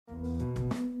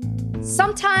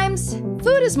Sometimes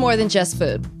food is more than just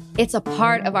food. It's a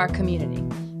part of our community.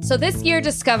 So this year,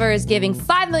 Discover is giving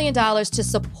 $5 million to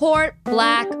support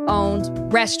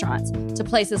Black-owned restaurants, to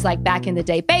places like Back in the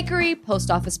Day Bakery,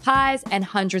 Post Office Pies, and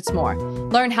hundreds more.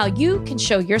 Learn how you can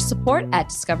show your support at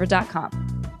discover.com.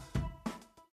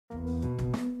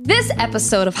 This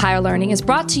episode of Higher Learning is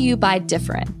brought to you by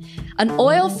Differin, an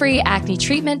oil-free acne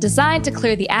treatment designed to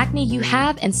clear the acne you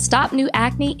have and stop new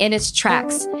acne in its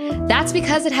tracks. That's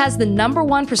because it has the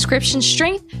 #1 prescription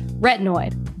strength,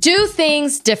 retinoid. Do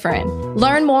things different.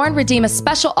 Learn more and redeem a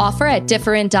special offer at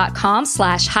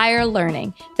differin.com/higher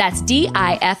learning. That's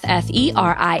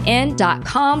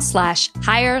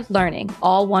differin.com/higher learning.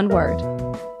 All one word.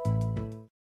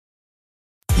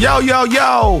 Yo, yo,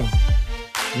 yo.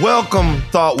 Welcome,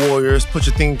 Thought Warriors. Put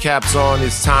your thinking caps on.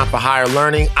 It's time for Higher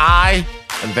Learning. I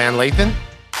am Van Lathan.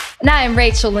 And I am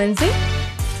Rachel Lindsay.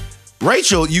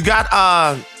 Rachel, you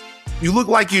got, you look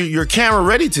like you're camera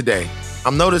ready today.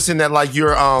 I'm noticing that like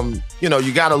you're,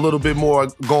 you got a little bit more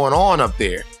going on up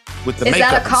there with the makeup.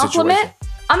 Is that a compliment? Situation.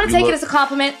 I'm going to take it as a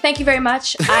compliment. Thank you very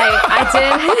much.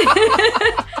 I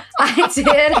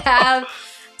did have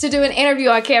to do an interview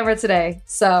on camera today.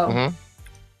 So. Mm-hmm.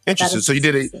 Interesting. So you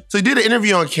did an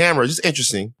interview on camera, just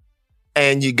interesting.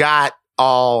 And you got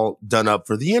all done up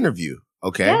for the interview.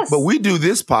 Okay. Yes. But we do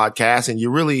this podcast and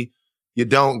you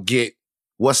don't get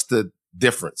what's the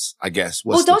difference, I guess.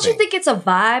 Don't you think it's a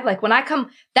vibe? Like when I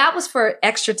come, that was for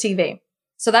extra TV.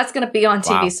 So that's going to be on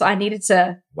TV. Wow. So I needed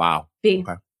to be.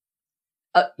 Okay.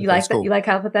 You like that? Cool. You like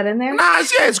how I put that in there? Nah,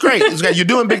 it's great. It's great. You're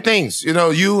doing big things. You know,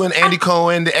 you and Andy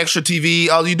Cohen, the extra TV.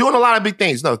 You're doing a lot of big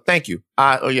things. No, thank you.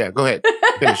 Go ahead.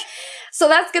 Finish. So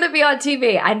that's going to be on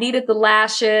TV. I needed the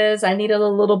lashes. I needed a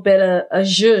little bit of a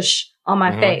zhuzh on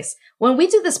my face. When we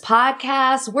do this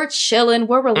podcast, we're chilling.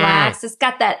 We're relaxed. It's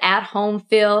got that at-home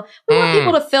feel. We want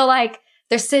people to feel like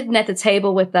they're sitting at the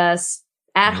table with us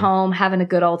at home, having a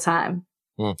good old time.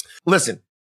 Listen.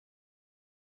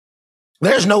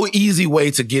 There's no easy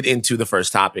way to get into the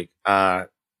first topic.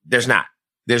 There's not.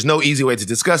 There's no easy way to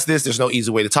discuss this. There's no easy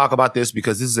way to talk about this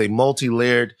because this is a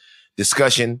multi-layered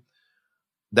discussion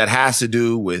that has to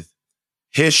do with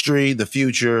history, the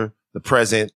future, the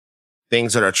present,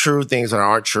 things that are true, things that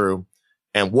aren't true,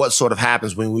 and what sort of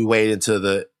happens when we wade into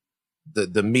the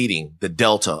meeting, the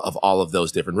delta of all of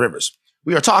those different rivers.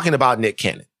 We are talking about Nick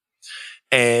Cannon.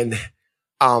 And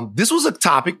this was a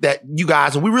topic that you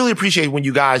guys, and we really appreciate when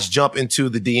you guys jump into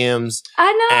the DMs.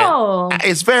 I know.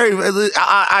 It's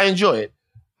I enjoy it.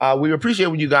 We appreciate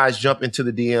when you guys jump into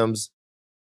the DMs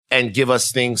and give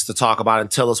us things to talk about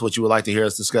and tell us what you would like to hear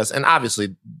us discuss. And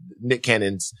obviously, Nick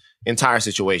Cannon's entire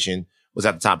situation was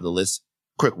at the top of the list.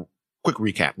 Quick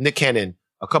recap. Nick Cannon,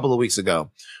 a couple of weeks ago,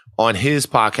 on his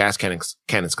podcast,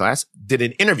 Cannon's Class, did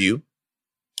an interview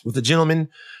with a gentleman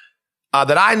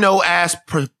that I know as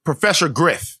Professor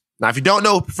Griff. Now, if you don't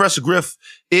know who Professor Griff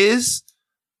is,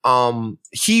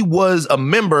 he was a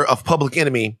member of Public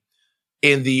Enemy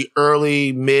in the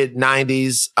early mid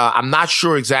 90s. I'm not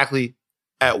sure exactly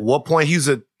at what point he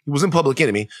was in Public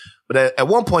Enemy, but at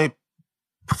one point,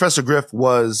 Professor Griff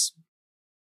was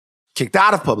kicked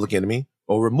out of Public Enemy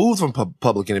or removed from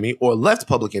Public Enemy or left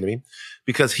Public Enemy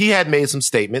because he had made some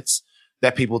statements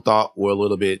that people thought were a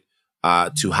little bit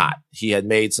too hot. He had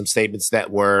made some statements that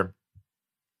were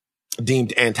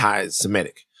deemed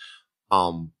anti-Semitic.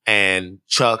 And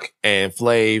Chuck and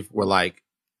Flav were like,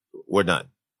 we're done.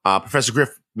 Professor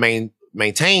Griff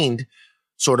maintained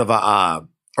sort of a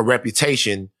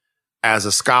reputation as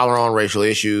a scholar on racial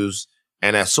issues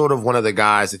and as sort of one of the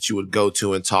guys that you would go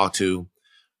to and talk to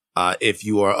if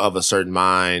you are of a certain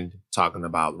mind, talking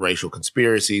about racial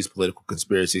conspiracies, political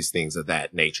conspiracies, things of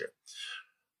that nature.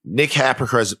 Nick had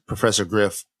Professor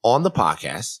Griff on the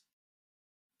podcast,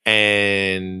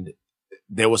 and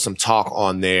there was some talk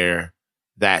on there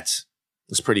that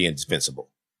was pretty indispensable.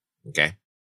 Okay.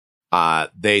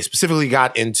 They specifically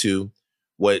got into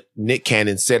what Nick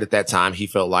Cannon said at that time he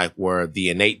felt like were the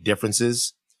innate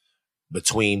differences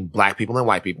between black people and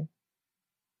white people.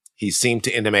 He he said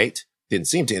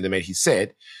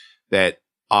that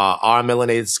our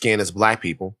melanated skin as black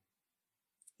people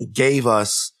gave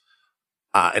us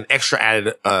an extra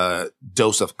added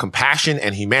dose of compassion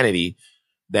and humanity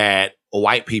that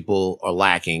white people are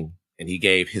lacking. And he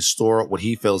gave what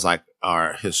he feels like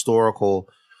are historical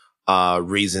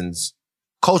reasons,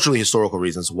 culturally historical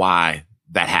reasons why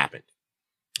that happened.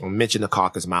 I mentioned the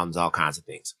Caucasus Mountains, all kinds of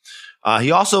things.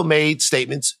 He also made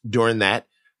statements during that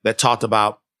talked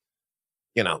about,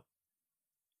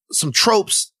 some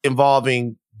tropes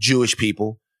involving Jewish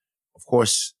people, of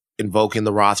course, invoking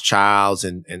the Rothschilds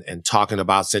and talking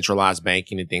about centralized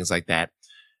banking and things like that.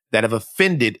 that have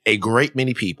offended a great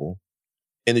many people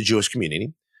in the Jewish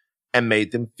community and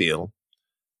made them feel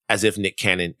as if Nick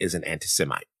Cannon is an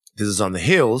anti-Semite. This is on the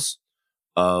heels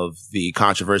of the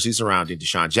controversy surrounding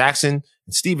Deshaun Jackson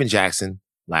and Steven Jackson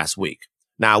last week.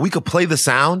 Now, we could play the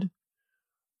sound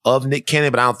of Nick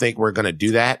Cannon, but I don't think we're going to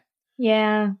do that.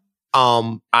 Yeah.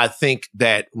 I think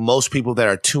that most people that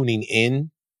are tuning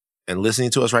in and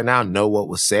listening to us right now know what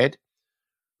was said.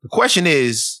 The question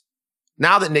is,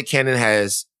 now that Nick Cannon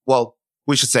has, well,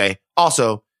 we should say,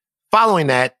 also, following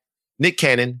that, Nick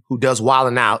Cannon, who does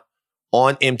Wildin' Out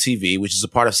on MTV, which is a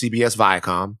part of CBS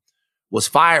Viacom, was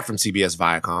fired from CBS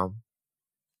Viacom.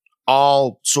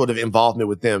 All sort of involvement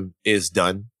with them is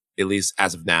done, at least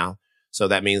as of now. So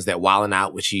that means that Wildin'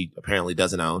 Out, which he apparently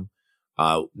doesn't own,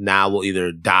 now will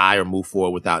either die or move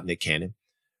forward without Nick Cannon.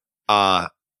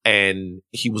 And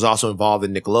he was also involved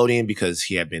in Nickelodeon because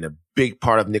he had been a big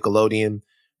part of Nickelodeon.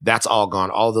 That's all gone.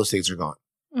 All of those things are gone.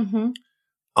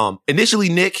 Mm-hmm. Initially,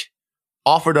 Nick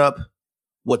offered up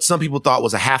what some people thought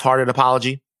was a half-hearted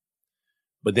apology,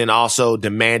 but then also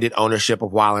demanded ownership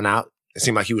of Wildin' Out. It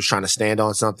seemed like he was trying to stand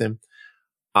on something.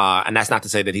 And that's not to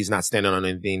say that he's not standing on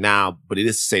anything now, but it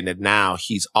is to say that now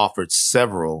he's offered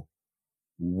several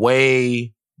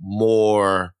way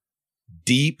more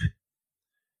deep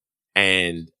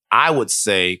and I would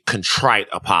say contrite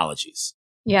apologies.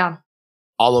 Yeah.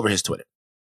 All over his Twitter.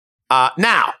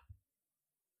 Now,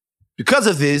 because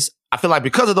of this, I feel like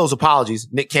because of those apologies,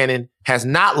 Nick Cannon has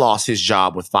not lost his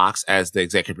job with Fox as the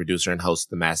executive producer and host of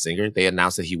The Masked Singer. They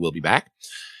announced that he will be back.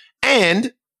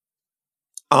 And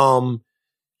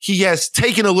he has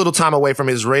taken a little time away from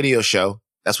his radio show.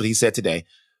 That's what he said today,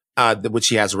 which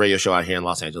he has a radio show out here in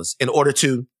Los Angeles, in order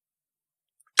to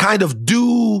kind of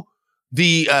do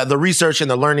the research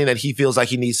and the learning that he feels like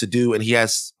he needs to do. And he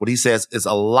has, what he says is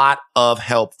a lot of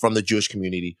help from the Jewish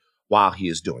community while he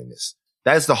is doing this.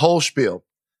 That is the whole spiel.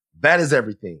 That is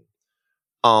everything.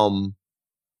 What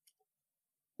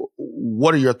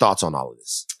are your thoughts on all of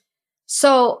this?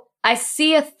 So I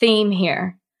see a theme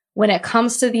here when it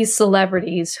comes to these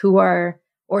celebrities or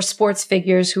sports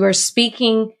figures who are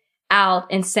speaking out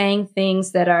and saying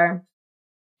things that are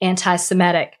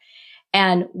anti-Semitic.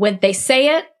 And when they say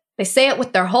it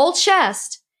with their whole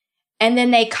chest, and then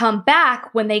they come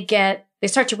back when they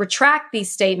start to retract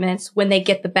these statements when they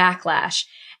get the backlash.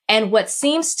 And what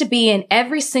seems to be in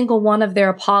every single one of their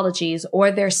apologies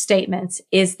or their statements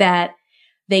is that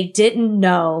they didn't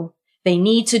know, they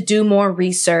need to do more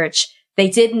research, they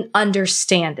didn't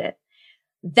understand it.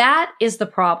 That is the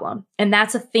problem. And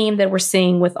that's a theme that we're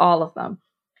seeing with all of them.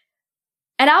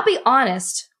 And I'll be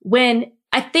honest, when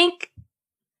I think,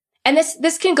 and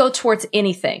this can go towards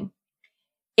anything.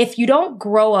 If you don't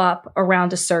grow up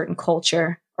around a certain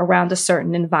culture, around a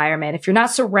certain environment, if you're not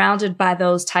surrounded by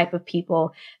those type of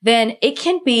people, then it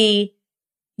can be,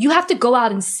 you have to go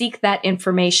out and seek that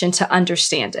information to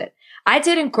understand it. I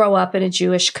didn't grow up in a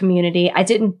Jewish community. I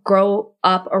didn't grow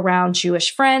up around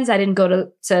Jewish friends. I didn't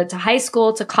go to high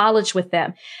school, to college with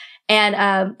them.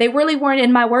 And they really weren't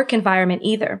in my work environment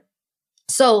either.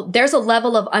 So there's a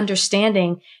level of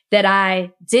understanding that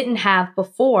I didn't have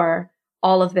before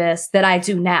all of this that I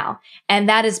do now. And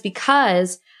that is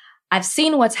because I've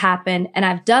seen what's happened and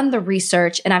I've done the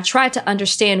research and I've tried to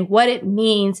understand what it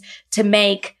means to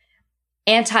make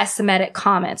anti-Semitic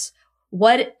comments,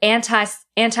 what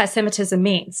anti-Semitism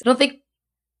means. I don't think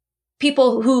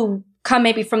people who come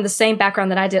maybe from the same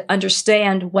background that I did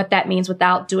understand what that means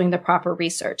without doing the proper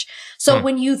research. So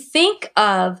when you think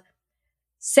of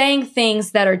saying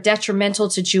things that are detrimental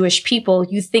to Jewish people,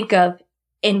 you think of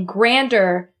in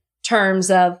grander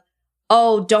terms of,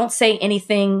 oh, don't say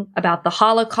anything about the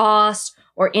Holocaust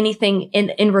or anything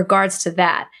in regards to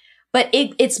that. But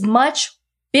it's much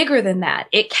bigger than that.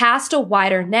 It casts a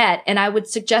wider net. And I would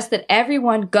suggest that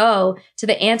everyone go to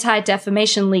the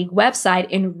Anti-Defamation League website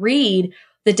and read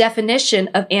the definition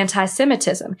of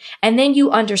anti-Semitism. And then you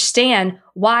understand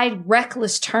why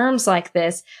reckless terms like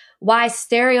this, why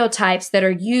stereotypes that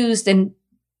are used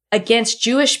against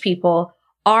Jewish people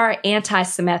are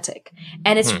anti-Semitic.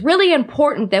 And it's really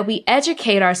important that we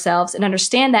educate ourselves and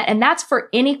understand that. And that's for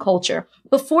any culture.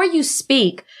 Before you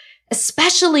speak,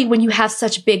 especially when you have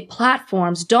such big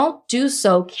platforms, don't do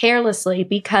so carelessly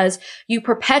because you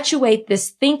perpetuate this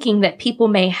thinking that people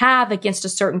may have against a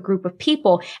certain group of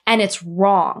people. And it's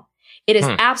wrong. It is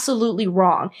absolutely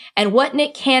wrong. And what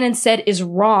Nick Cannon said is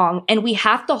wrong. And we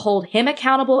have to hold him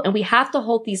accountable and we have to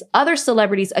hold these other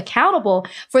celebrities accountable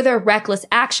for their reckless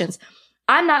actions.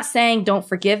 I'm not saying don't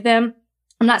forgive them.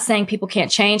 I'm not saying people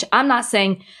can't change. I'm not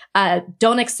saying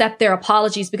don't accept their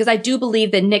apologies because I do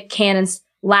believe that Nick Cannon's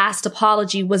last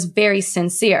apology was very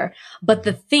sincere. But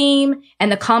the theme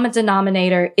and the common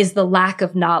denominator is the lack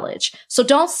of knowledge. So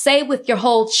don't say with your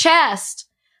whole chest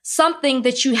something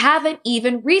that you haven't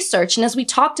even researched. And as we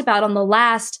talked about on the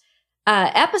last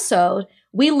episode,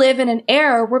 we live in an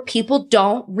era where people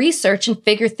don't research and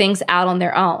figure things out on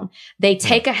their own. They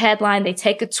take a headline, they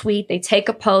take a tweet, they take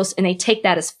a post, and they take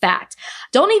that as fact.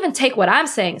 Don't even take what I'm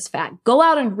saying as fact. Go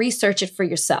out and research it for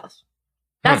yourself.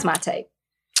 That's my take.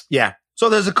 Yeah. So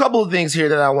there's a couple of things here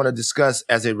that I want to discuss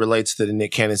as it relates to the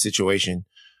Nick Cannon situation.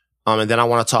 And then I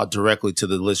want to talk directly to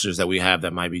the listeners that we have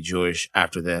that might be Jewish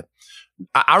after that.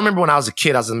 I remember when I was a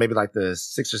kid, I was in maybe like the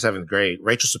 6th or 7th grade.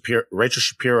 Rachel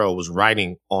Shapiro was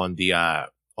writing on the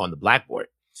blackboard,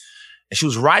 and she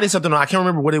was writing something. I can't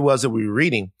remember what it was that we were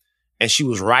reading, and she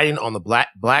was writing on the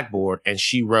blackboard, and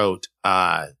she wrote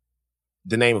the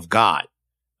name of God,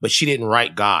 but she didn't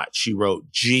write God. She wrote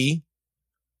G_,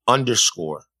 and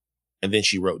then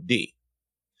she wrote D,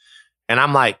 and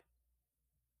I'm like,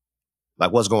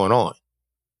 what's going on?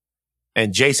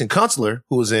 And Jason Kunstler,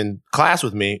 who was in class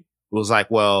with me, was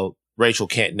like, well, Rachel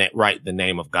can't write the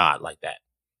name of God like that.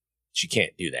 She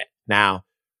can't do that. Now,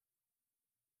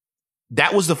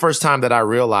 that was the first time that I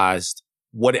realized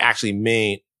what it actually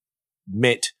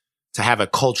meant to have a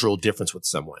cultural difference with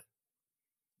someone.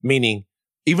 Meaning,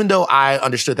 even though I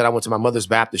understood that I went to my mother's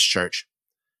Baptist church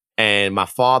and my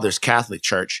father's Catholic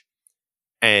church,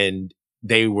 and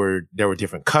there were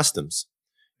different customs,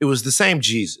 it was the same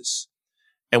Jesus.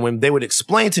 And when they would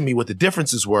explain to me what the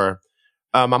differences were,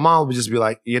 my mom would just be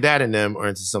like, your dad and them are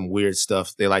into some weird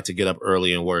stuff. They like to get up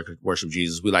early and worship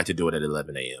Jesus. We like to do it at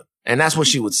 11 a.m. And that's what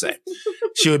she would say.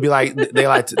 She would be like, they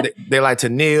like to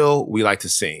kneel. We like to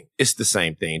sing. It's the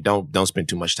same thing. Don't spend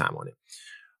too much time on it.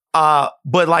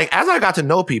 But like, as I got to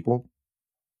know people,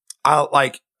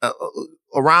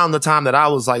 around the time that I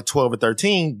was like 12 or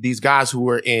 13, these guys who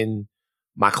were in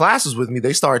my classes with me,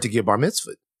 they started to get bar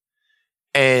mitzvah.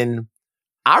 And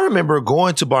I remember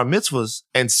going to bar mitzvahs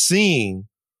and seeing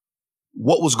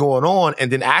what was going on,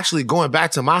 and then actually going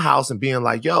back to my house and being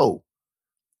like, yo,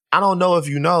 I don't know if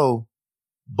you know,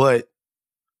 but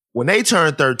when they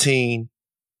turn 13,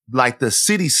 like the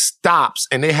city stops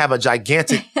and they have a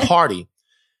gigantic party,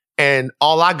 and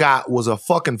all I got was a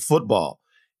fucking football.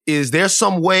 Is there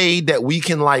some way that we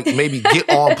can like maybe get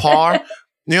on par?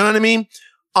 You know what I mean?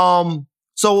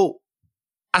 So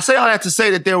I say all that to say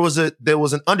that there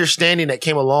was an understanding that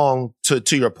came along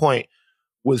to your point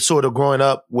with sort of growing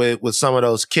up with some of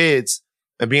those kids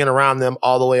and being around them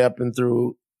all the way up and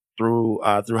through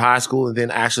high school, and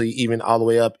then actually even all the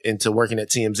way up into working at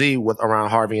TMZ with around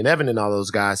Harvey and Evan and all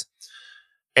those guys.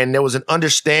 And there was an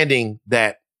understanding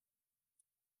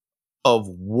of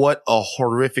what a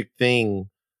horrific thing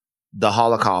the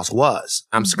Holocaust was.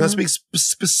 I'm going to speak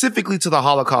specifically to the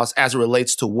Holocaust as it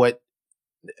relates to what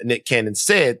Nick Cannon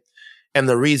said and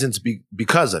the reasons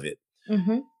because of it.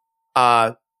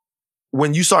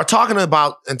 When you start talking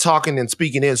about and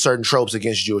speaking in certain tropes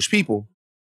against Jewish people,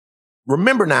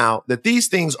 remember now that these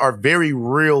things are very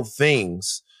real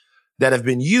things that have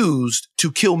been used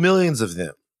to kill millions of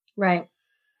them. Right.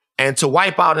 And to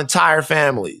wipe out entire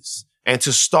families and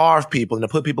to starve people and to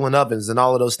put people in ovens and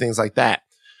all of those things like that.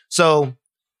 So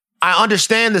I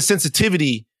understand the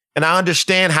sensitivity, and I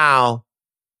understand how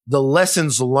the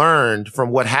lessons learned from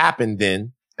what happened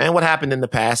then and what happened in the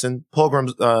past and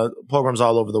pogroms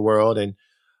all over the world and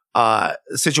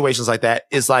situations like that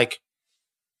is like,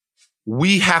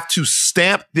 we have to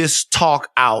stamp this talk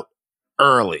out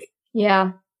early.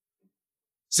 Yeah.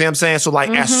 See what I'm saying? So like,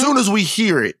 as soon as we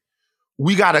hear it,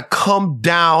 we got to come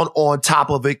down on top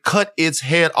of it, cut its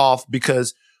head off,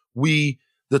 because the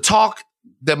talk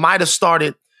that might have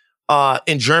started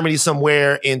in Germany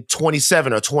somewhere in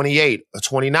 27 or 28 or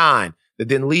 29, that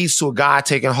then leads to a guy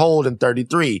taking hold in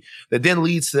 33, that then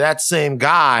leads to that same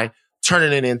guy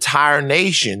turning an entire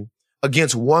nation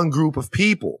against one group of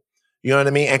people. You know what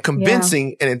I mean? And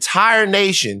convincing an entire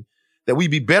nation that we'd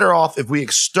be better off if we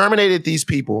exterminated these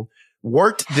people,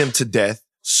 worked them to death,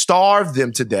 starved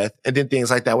them to death, and then things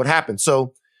like that would happen.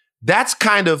 So that's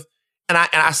kind of, and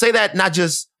I say that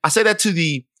I say that to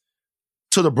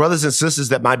the brothers and sisters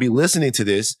that might be listening to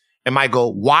this and might go,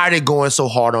 why are they going so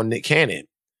hard on Nick Cannon?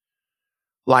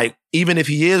 Like, even if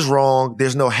he is wrong,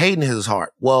 there's no hate in his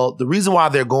heart. Well, the reason why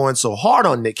they're going so hard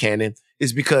on Nick Cannon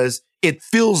is because it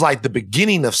feels like the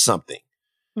beginning of something.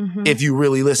 If you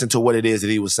really listen to what it is that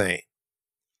he was saying.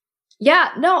 Yeah,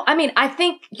 no, I mean, I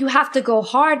think you have to go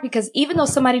hard, because even though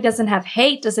somebody doesn't have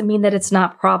hate, doesn't mean that it's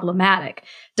not problematic.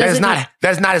 It's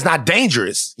not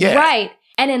dangerous. Yeah. Right.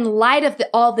 And in light of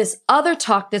all this other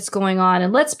talk that's going on,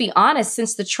 and let's be honest,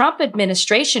 since the Trump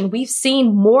administration, we've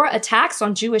seen more attacks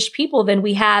on Jewish people than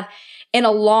we have in a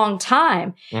long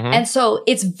time. Mm-hmm. And so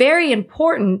it's very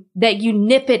important that you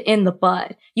nip it in the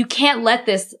bud. You can't let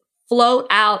this float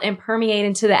out and permeate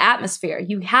into the atmosphere.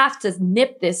 You have to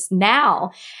nip this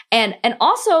now. And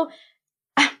also,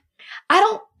 I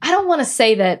don't want to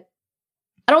say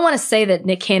that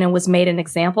Nick Cannon was made an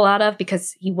example out of,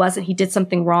 because he wasn't. He did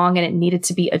something wrong and it needed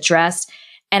to be addressed.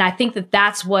 And I think that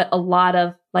that's what a lot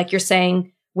of, like you're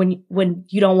saying, when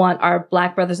you don't want our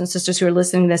Black brothers and sisters who are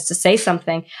listening to this to say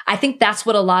something, I think that's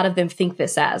what a lot of them think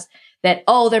this as, that,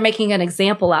 oh, they're making an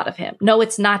example out of him. No,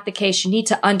 it's not the case. You need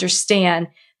to understand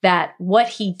that what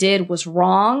he did was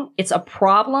wrong. It's a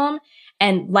problem.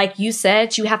 And like you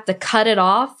said, you have to cut it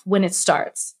off when it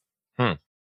starts.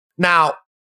 Now,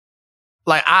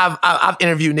 like I've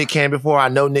interviewed Nick Cannon before. I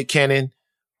know Nick Cannon.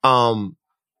 I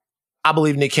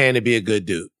believe Nick Cannon to be a good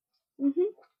dude.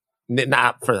 Mm-hmm.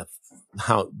 I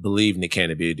don't believe Nick Cannon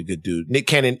to be a good dude. Nick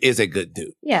Cannon is a good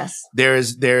dude. Yes. There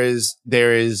is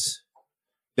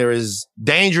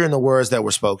danger in the words that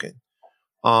were spoken.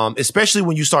 Especially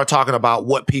when you start talking about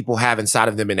what people have inside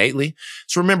of them innately.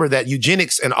 So remember that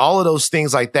eugenics and all of those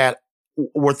things like that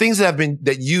were things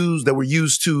that were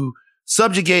used to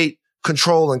subjugate,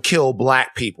 control, and kill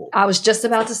Black people. I was just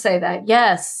about to say that.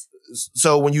 Yes.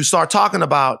 So when you start talking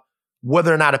about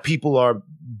whether or not a people are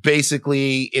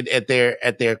basically at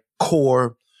their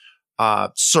core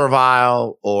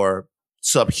servile or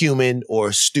subhuman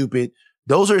or stupid,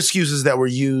 those are excuses that were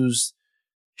used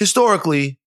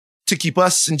historically to keep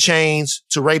us in chains,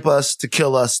 to rape us, to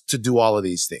kill us, to do all of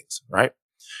these things, right?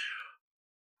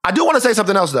 I do want to say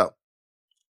something else, though.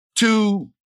 To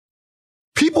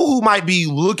people who might be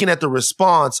looking at the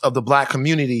response of the Black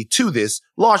community to this,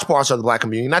 large parts of the Black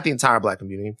community, not the entire Black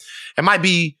community, and might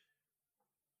be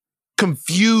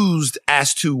confused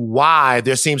as to why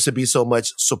there seems to be so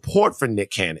much support for Nick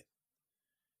Cannon.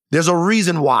 There's a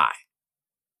reason why.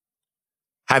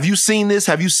 Have you seen this?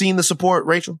 Have you seen the support,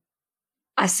 Rachel?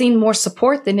 I've seen more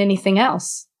support than anything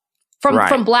else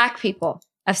from Black people.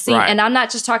 I've seen, and I'm not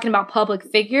just talking about public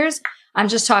figures. I'm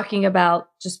just talking about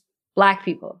just Black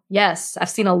people. Yes, I've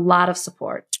seen a lot of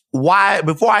support. Why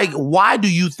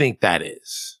do you think that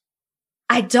is?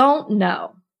 I don't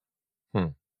know.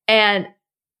 And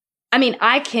I mean,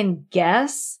 I can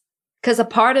guess, because a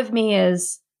part of me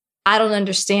is, I don't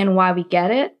understand why we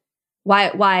get it,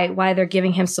 why they're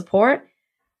giving him support.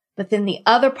 But then the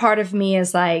other part of me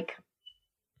is like,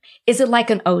 is it like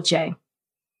an OJ?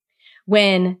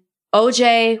 When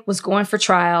OJ was going for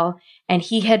trial and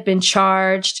he had been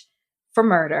charged for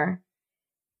murder,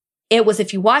 it was,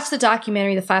 if you watch the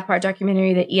documentary, the 5-part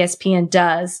documentary that ESPN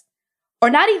does, or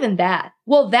not even that,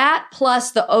 well, that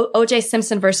plus the OJ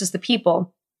Simpson versus the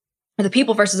people, or the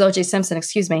people versus OJ Simpson,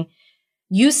 excuse me,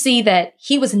 you see that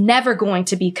he was never going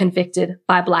to be convicted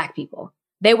by Black people.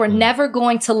 They were never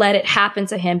going to let it happen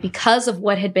to him because of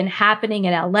what had been happening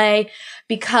in LA,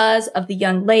 because of the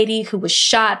young lady who was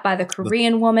shot by the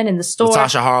Korean woman in the store.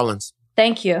 Natasha Harlins.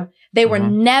 Thank you. They were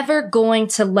never going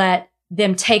to let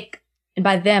them take, and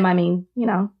by them, I mean,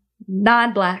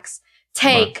 non-Blacks,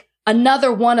 take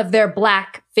another one of their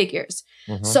Black figures.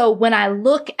 So when I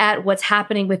look at what's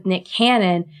happening with Nick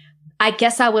Cannon, I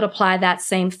guess I would apply that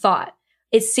same thought.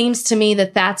 It seems to me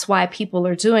that that's why people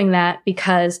are doing that,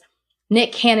 because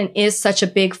Nick Cannon is such a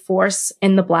big force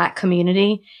in the Black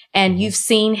community. And you've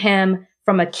seen him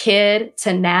from a kid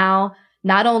to now,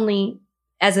 not only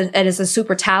as a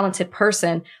super talented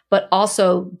person, but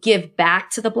also give back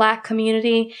to the Black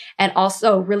community and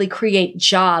also really create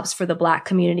jobs for the Black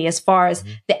community as far as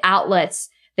the outlets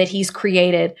that he's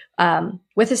created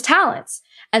with his talents.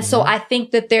 And so I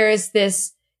think that there is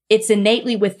this, it's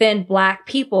innately within Black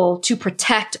people to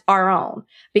protect our own,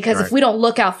 because if we don't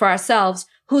look out for ourselves,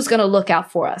 who's going to look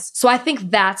out for us? So I think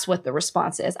that's what the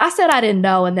response is. I said I didn't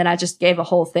know, and then I just gave a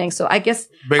whole thing. So I guess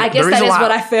that is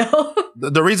what I feel.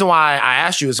 The reason why I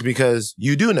asked you is because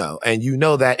you do know, and you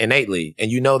know that innately, and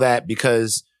you know that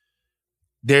because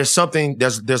there's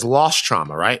lost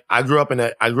trauma, right? I grew up in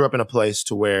a place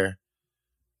to where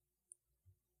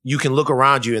you can look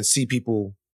around you and see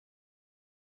people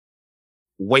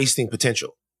wasting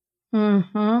potential.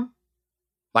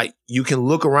 Like, you can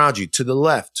look around you to the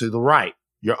left, to the right,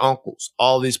 your uncles,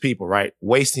 all these people, right?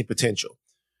 Wasting potential.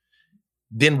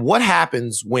 Then what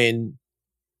happens when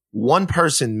one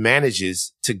person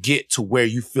manages to get to where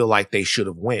you feel like they should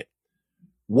have went?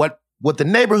 What the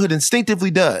neighborhood instinctively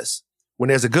does when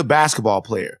there's a good basketball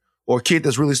player or a kid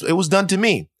that's really, it was done to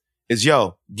me, is,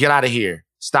 yo, get out of here.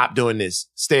 Stop doing this.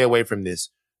 Stay away from this.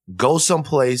 Go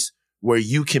someplace where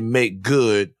you can make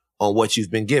good on what you've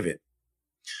been given.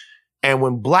 And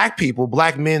when black people,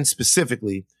 black men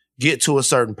specifically, get to a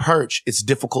certain perch, it's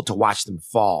difficult to watch them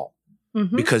fall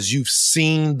because you've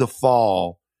seen the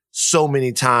fall so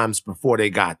many times before they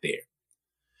got there.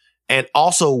 And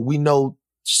also, we know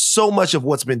so much of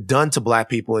what's been done to black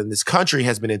people in this country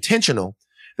has been intentional,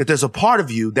 that there's a part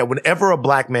of you that whenever a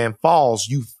black man falls,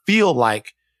 you feel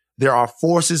like there are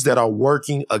forces that are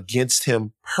working against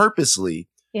him purposely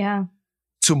to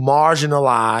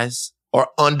marginalize or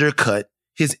undercut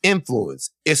his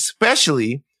influence,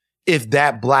 especially if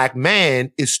that black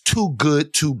man is too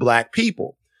good to black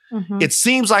people. It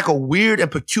seems like a weird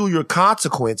and peculiar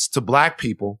consequence to black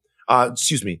people. Not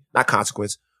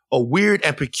consequence. A weird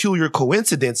and peculiar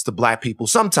coincidence to black people.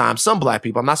 Sometimes, some black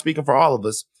people, I'm not speaking for all of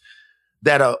us,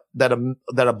 that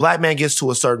a black man gets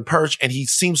to a certain perch and he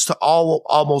seems to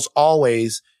almost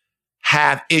always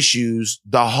have issues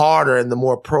the harder and the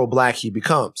more pro-black he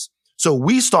becomes. So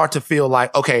we start to feel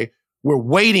like, okay, we're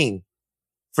waiting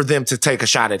for them to take a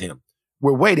shot at him.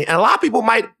 We're waiting. And a lot of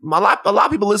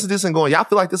people listen to this and going, y'all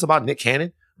feel like this about Nick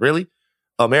Cannon? Really?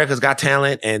 America's Got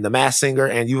Talent and The Masked Singer,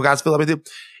 and you guys feel like it?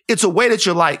 It's a way that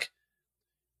you're like,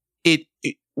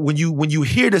 when you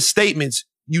hear the statements,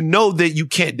 you know that you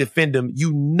can't defend them.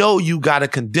 You know you got to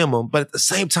condemn them. But at the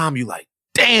same time, you're like,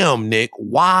 damn, Nick,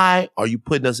 why are you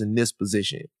putting us in this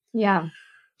position? Yeah.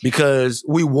 Because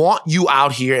we want you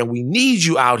out here and we need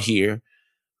you out here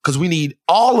because we need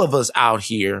all of us out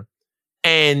here.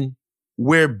 And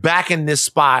we're back in this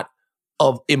spot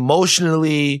of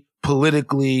emotionally,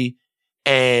 politically,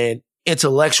 and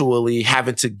intellectually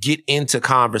having to get into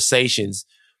conversations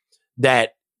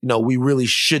that, we really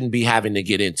shouldn't be having to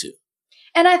get into.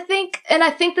 And I think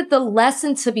that the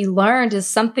lesson to be learned is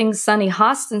something Sonny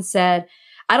Hostin said.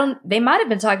 They might have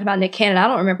been talking about Nick Cannon. I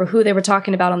don't remember who they were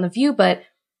talking about on The View, but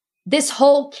this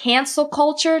whole cancel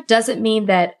culture doesn't mean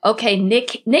that, okay,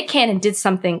 Nick Cannon did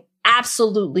something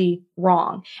absolutely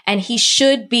wrong and he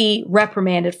should be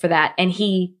reprimanded for that. And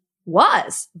he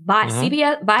was.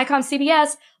 Viacom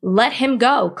CBS let him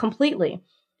go completely.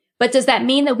 But does that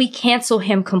mean that we cancel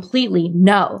him completely?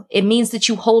 No. It means that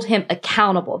you hold him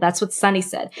accountable. That's what Sonny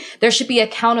said. There should be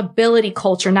accountability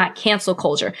culture, not cancel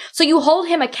culture. So you hold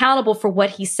him accountable for what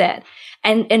he said.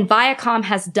 And Viacom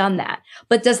has done that.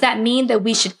 But does that mean that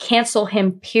we should cancel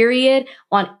him, period,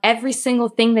 on every single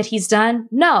thing that he's done?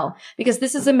 No, because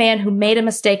this is a man who made a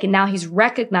mistake and now he's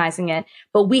recognizing it.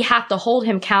 But we have to hold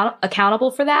him accountable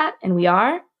for that. And we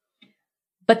are.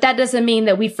 But that doesn't mean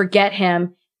that we forget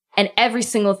him and every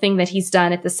single thing that he's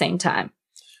done at the same time.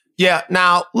 Yeah.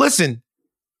 Now, listen,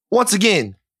 once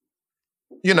again,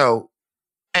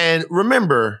 and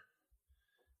remember,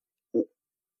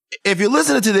 if you're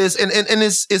listening to this, and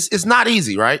it's not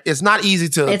easy, right? It's not easy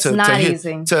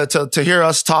to hear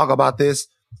us talk about this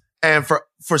and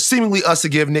for seemingly us to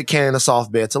give Nick Cannon a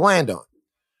soft bed to land on.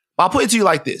 But I'll put it to you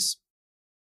like this.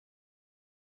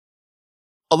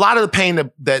 A lot of the pain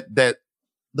that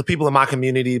the people in my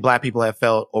community, black people, have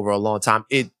felt over a long time,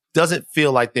 it doesn't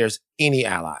feel like there's any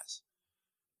allies.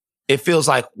 It feels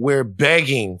like we're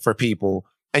begging for people,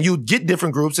 and you get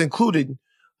different groups, including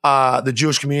the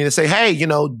Jewish community, to say, hey,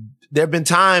 there have been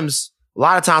a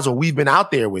lot of times where we've been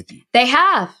out there with you. They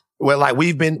have. Well, like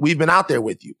we've been out there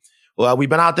with you. Well, we've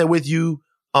been out there with you.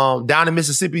 Down in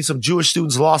Mississippi, some Jewish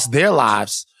students lost their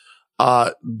lives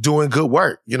doing good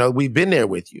work. We've been there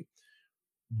with you.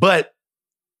 But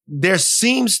there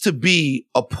seems to be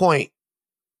a point,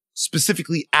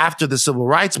 specifically after the civil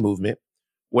rights movement,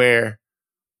 where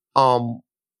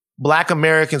Black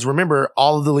Americans, remember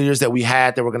all of the leaders that we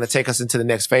had that were going to take us into the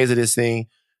next phase of this thing,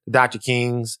 the Dr.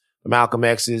 Kings, the Malcolm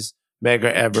X's,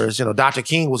 Medgar Evers. Dr.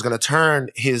 King was going to turn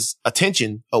his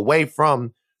attention away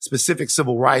from specific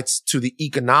civil rights to the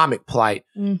economic plight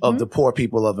of the poor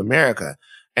people of America.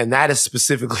 And that is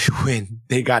specifically when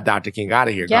they got Dr. King out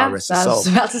of here. Yeah, God rest his soul. I was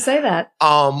about to say that.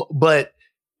 But,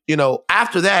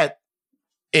 after that,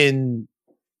 in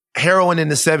heroin in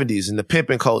the 70s and the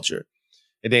pimping culture,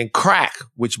 and then crack,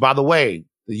 which, by the way,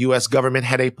 the U.S. government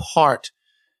had a part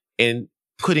in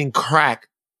putting crack,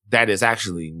 that is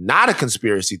actually not a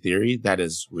conspiracy theory, that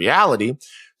is reality,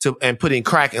 and putting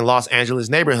crack in Los Angeles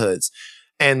neighborhoods.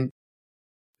 And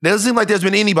it doesn't seem like there's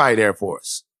been anybody there for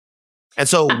us. And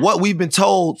so what we've been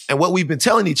told and what we've been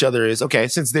telling each other is, okay,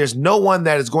 since there's no one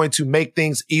that is going to make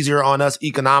things easier on us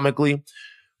economically,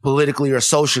 politically, or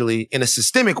socially in a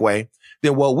systemic way,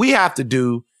 then what we have to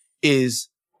do is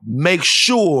make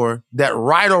sure that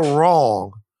right or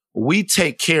wrong, we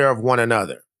take care of one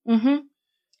another. Mm-hmm.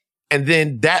 And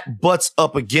then that butts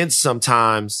up against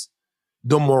sometimes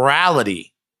the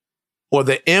morality or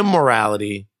the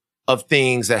immorality of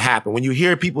things that happen. When you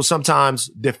hear people sometimes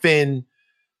defend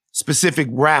specific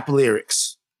rap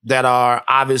lyrics that are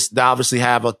obviously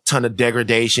have a ton of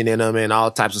degradation in them and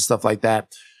all types of stuff like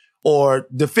that, or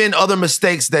defend other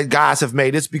mistakes that guys have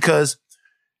made, it's because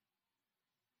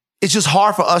it's just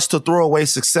hard for us to throw away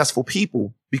successful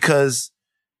people because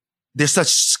there's such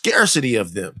scarcity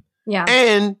of them. Yeah.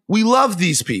 And we love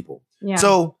these people. Yeah.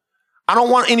 So I don't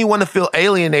want anyone to feel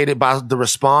alienated by the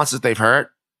responses they've heard,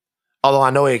 although I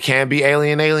know it can be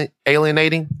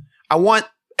alienating. I want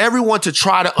everyone to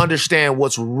try to understand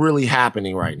what's really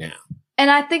happening right now. And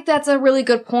I think that's a really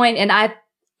good point. And I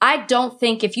don't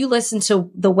think if you listen to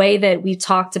the way that we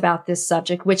talked about this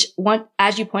subject, which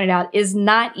as you pointed out, is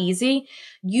not easy.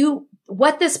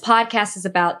 What this podcast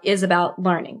is about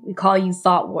learning. We call you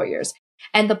thought warriors.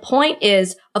 And the point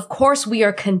is, of course, we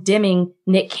are condemning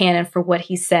Nick Cannon for what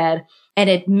he said and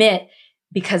admit,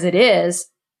 because it is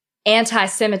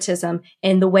anti-Semitism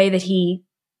in the way that he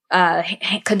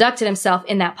conducted himself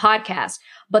in that podcast.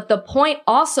 But the point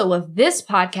also of this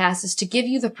podcast is to give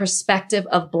you the perspective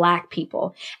of Black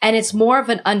people. And it's more of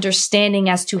an understanding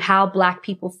as to how Black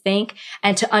people think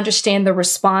and to understand the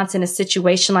response in a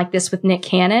situation like this with Nick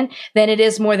Cannon than it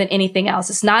is more than anything else.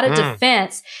 It's not a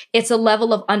defense. It's a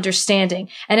level of understanding.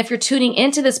 And if you're tuning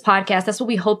into this podcast, that's what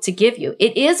we hope to give you.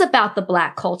 It is about the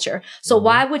Black culture. So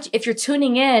if you're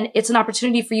tuning in, it's an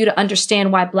opportunity for you to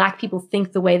understand why Black people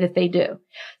think the way that they do.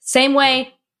 Same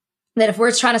way that if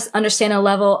we're trying to understand a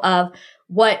level of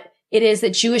what it is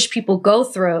that Jewish people go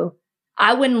through,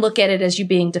 I wouldn't look at it as you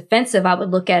being defensive. I would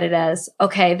look at it as,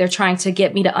 okay, they're trying to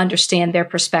get me to understand their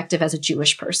perspective as a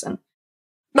Jewish person.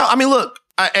 No, I mean, look,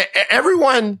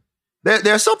 everyone,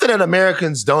 there's something that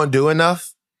Americans don't do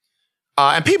enough,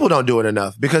 and people don't do it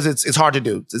enough because it's hard to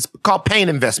do. It's called pain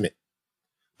investment.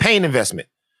 Pain investment.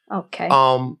 Okay.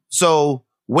 So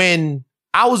when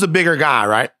I was a bigger guy,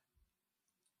 right?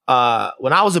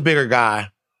 When I was a bigger guy,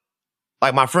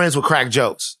 like my friends would crack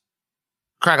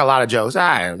a lot of jokes.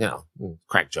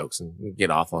 Crack jokes and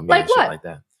get off on me like and what? Shit like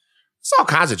that. It's all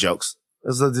kinds of jokes.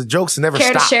 The jokes never Care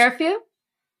stopped. to share a few?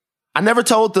 I never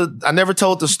told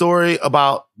the story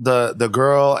about the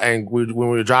girl and when we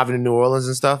were driving to New Orleans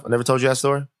and stuff. I never told you that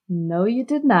story. No, you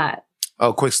did not.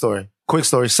 Oh, quick story.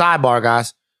 Sidebar,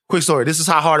 guys. Quick story. This is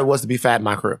how hard it was to be fat in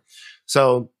my career.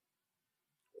 So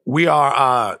we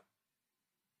are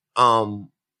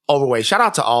overweight. Shout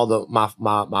out to all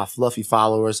my fluffy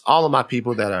followers, all of my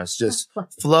people that are just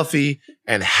fluffy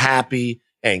and happy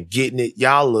and getting it.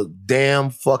 Y'all look damn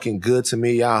fucking good to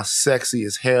me. Y'all sexy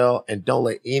as hell. And don't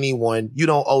let anyone, you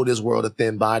don't owe this world a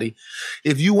thin body.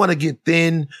 If you want to get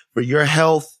thin for your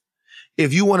health,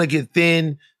 if you want to get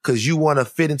thin because you want to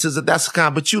fit into that's the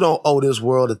kind, but you don't owe this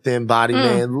world a thin body,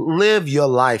 man. Live your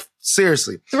life.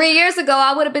 Seriously. 3 years ago,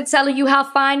 I would have been telling you how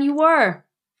fine you were.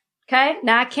 Okay?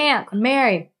 Now I can't. I'm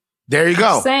married. There you go.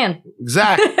 Just saying.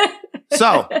 Exactly.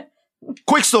 So,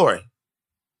 quick story.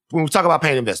 When we talk about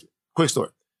pain investment, quick story.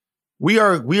 We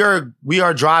are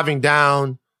driving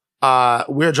down.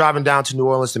 We're driving down to New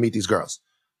Orleans to meet these girls.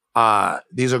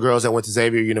 These are girls that went to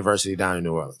Xavier University down in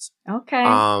New Orleans. Okay.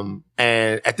 And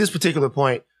at this particular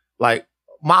point, like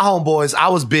my homeboys, I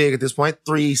was big at this point,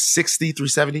 360,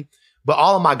 370. But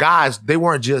all of my guys, they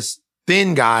weren't just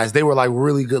thin guys. They were like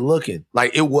really good looking.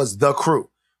 Like it was the crew.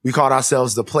 We called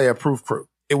ourselves the player proof crew.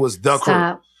 It was the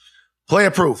crew.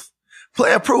 Player proof.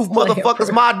 Player proof,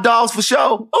 motherfuckers, my dogs for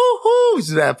sure. Ooh, used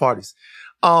to do that at parties.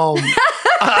 But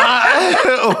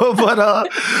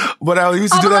I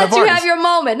used to do that at parties. I'll let you have your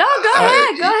moment. No, go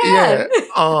ahead.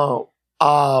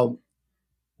 Yeah.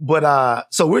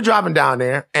 So we're driving down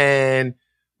there and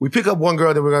we pick up one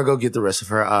girl, then we're gonna go get the rest of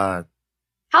her.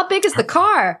 How big is the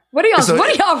car? What are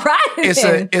y'all riding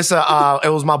in?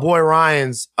 It was my boy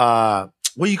Ryan's,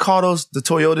 what do you call those? The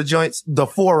Toyota joints? The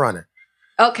 4Runner.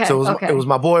 Okay. So it was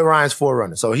my boy Ryan's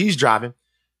 4Runner. So he's driving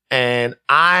and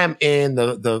I'm in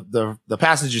the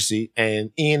passenger seat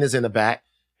and Ian is in the back.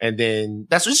 And then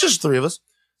it's just three of us.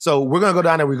 So we're going to go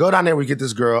down there. We go down there, we get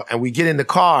this girl and we get in the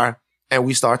car and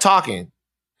we start talking.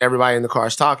 Everybody in the car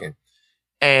is talking.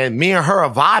 And me and her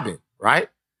are vibing, right?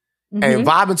 Mm-hmm. And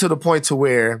vibing to the point to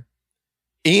where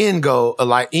Ian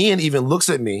even looks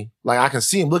at me, like I can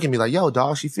see him look at me like, yo,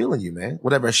 dog, she feeling you, man.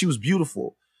 Whatever. And she was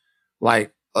beautiful.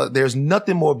 Like, there's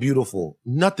nothing more beautiful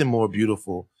than,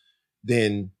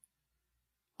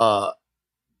 like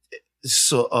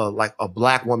a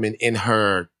black woman in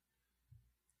her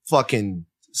fucking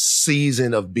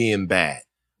season of being bad.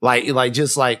 Like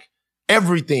just like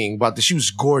everything about she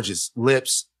was gorgeous.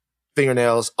 Lips,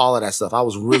 fingernails, all of that stuff. I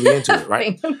was really into it,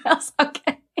 right? Fingernails,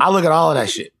 okay. I look at all of that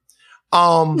shit.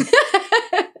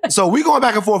 So we going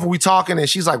back and forth and we talking and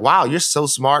she's like, wow, you're so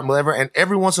smart and whatever. And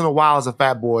every once in a while as a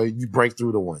fat boy, you break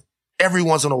through to one. Every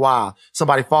once in a while,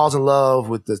 somebody falls in love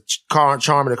with the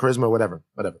charm and the charisma or whatever.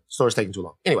 Story's taking too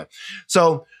long. Anyway,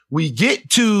 so we get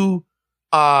to,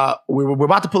 we're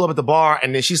about to pull up at the bar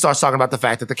and then she starts talking about the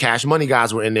fact that the Cash Money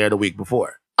guys were in there the week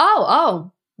before.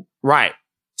 Oh. Right.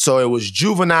 So it was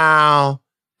Juvenile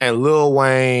and Lil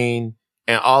Wayne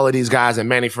and all of these guys and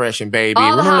Manny Fresh and Baby.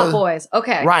 All the hot boys.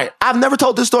 Okay. Right. I've never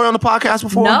told this story on the podcast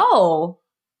before. No.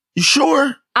 You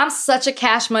sure? I'm such a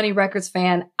Cash Money Records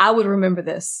fan. I would remember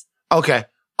this. Okay.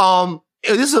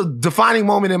 This is a defining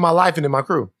moment in my life and in my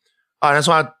crew. That's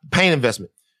why pain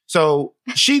investment. So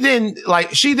they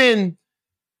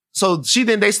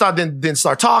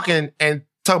start talking and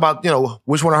talk about,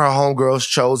 which one of her homegirls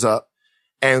chose up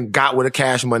and got with a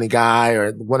Cash Money guy,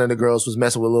 or one of the girls was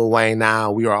messing with Lil Wayne.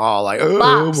 Now we are all like,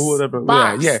 whatever.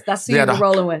 Bops. Yeah. That's who you were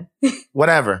rolling with.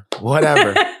 Whatever.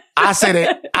 I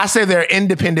say they're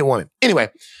independent women.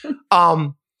 Anyway,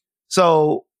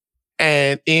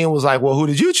 and Ian was like, well, who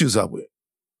did you choose up with?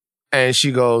 And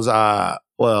she goes,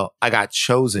 well, I got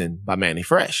chosen by Manny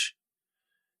Fresh.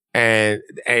 And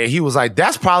he was like,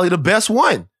 that's probably the best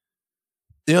one.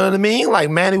 You know what I mean? Like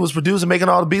Manny was producing, making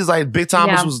all the beats, like Big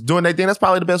Thomas was doing that thing. That's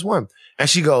probably the best one. And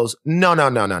she goes, no.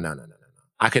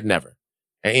 I could never.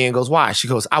 And Ian goes, why? She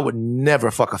goes, I would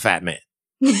never fuck a fat man.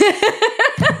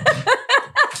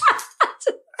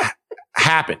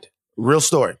 Happened. Real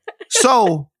story.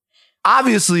 So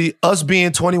obviously, us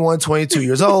being 21, 22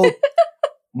 years old,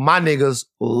 my niggas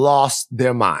lost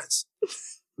their minds.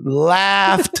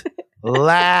 Laughed.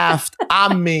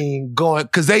 I mean, going,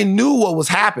 because they knew what was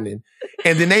happening.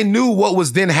 And then they knew what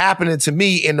was then happening to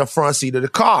me in the front seat of the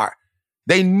car.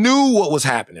 They knew what was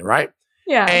happening, right?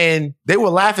 Yeah. And they were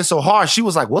laughing so hard. She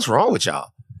was like, what's wrong with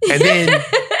y'all? And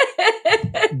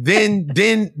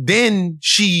then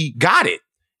she got it.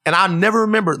 And I never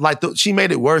remember, she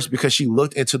made it worse because she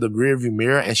looked into the rearview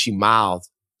mirror and she mouthed.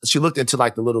 She looked into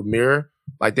like the little mirror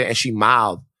like that and she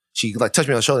mouthed. She like touched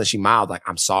me on the shoulder and she mouthed like,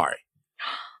 I'm sorry.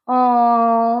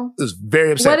 Aww. It was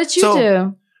very upsetting. What did you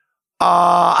do?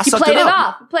 I sucked it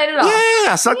up. You played it off.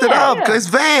 Yeah, I sucked it up. Cause it's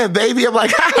Van, baby. I'm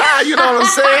like, you know what I'm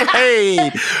saying?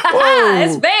 Hey. Whoa.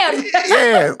 It's Van.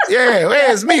 Yeah.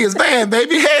 It's me. It's Van,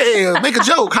 baby. Hey, make a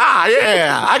joke.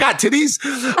 Yeah. I got titties.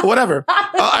 Whatever.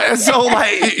 And so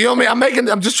like, you know what I mean? I'm being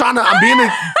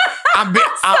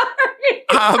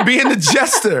the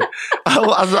jester.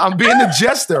 I'm being the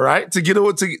jester, right? To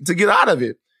get out of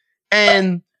it.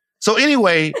 And so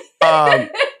anyway,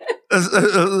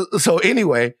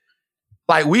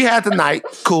 like we had the night,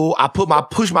 cool. I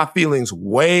pushed my feelings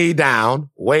way down.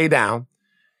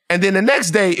 And then the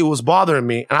next day it was bothering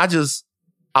me. And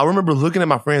I remember looking at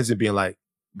my friends and being like,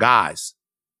 guys,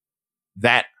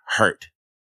 that hurt.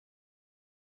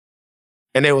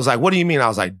 And they was like, what do you mean? I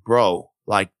was like, bro,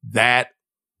 like it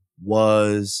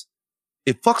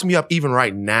fucks me up even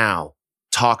right now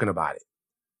talking about it.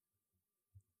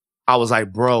 I was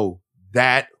like, bro,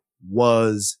 that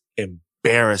was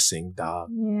embarrassing, dog.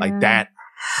 Yeah. Like that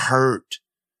hurt.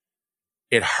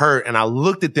 It hurt. And I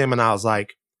looked at them and I was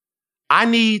like, I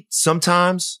need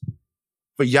sometimes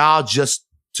for y'all just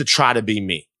to try to be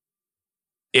me.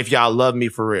 If y'all love me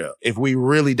for real, if we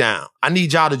really down, I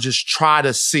need y'all to just try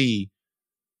to see.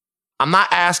 I'm not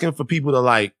asking for people to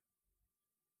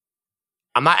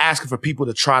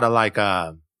try to like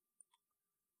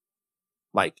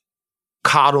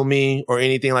coddle me or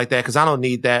anything like that, because I don't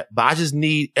need that. But I just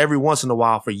need every once in a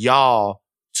while for y'all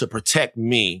to protect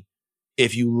me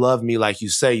if you love me like you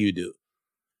say you do.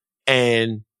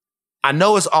 And I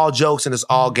know it's all jokes and it's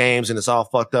all games and it's all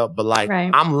fucked up, but like,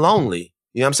 right. I'm lonely.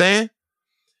 You know what I'm saying?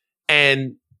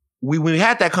 And when we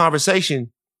had that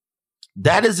conversation,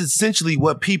 that is essentially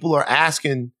what people are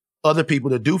asking other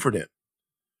people to do for them.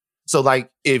 So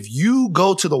like, if you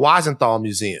go to the Weisenthal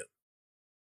Museum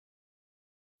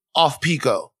off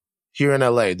Pico here in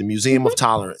LA, the Museum of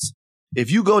Tolerance,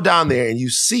 if you go down there and you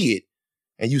see it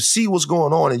and you see what's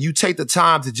going on and you take the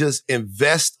time to just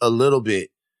invest a little bit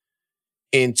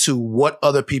into what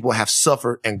other people have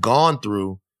suffered and gone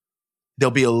through,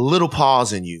 there'll be a little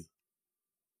pause in you.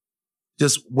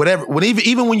 Just whatever,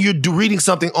 even when you're reading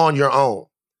something on your own,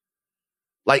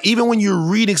 like even when you're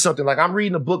reading something, like I'm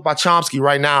reading a book by Chomsky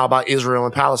right now about Israel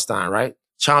and Palestine, right?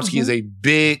 Chomsky is a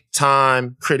big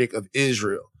time critic of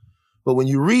Israel. But when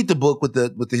you read the book with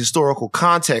the historical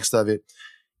context of it,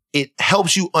 it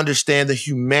helps you understand the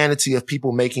humanity of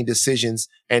people making decisions.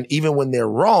 And even when they're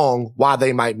wrong, why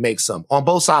they might make some on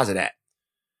both sides of that.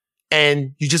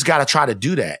 And you just got to try to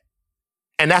do that.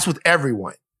 And that's with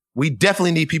everyone. We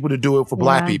definitely need people to do it for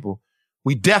Black people.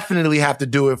 We definitely have to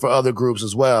do it for other groups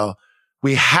as well.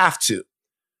 We have to.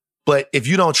 But if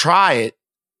you don't try it,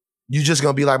 you're just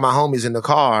going to be like my homies in the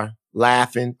car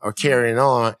laughing or carrying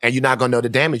on, and you're not going to know the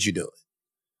damage you're doing.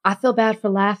 I feel bad for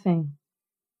laughing.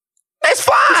 It's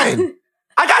fine.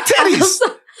 I got titties.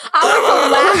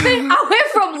 I went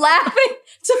from laughing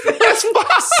to feeling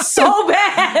so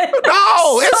bad.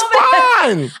 No, it's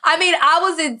fine. I mean, I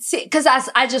was in because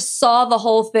I just saw the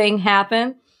whole thing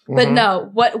happen. But no,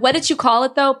 what did you call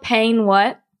it though? Pain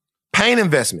what? Pain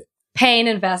investment. Pain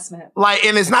investment. Like,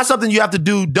 and it's not something you have to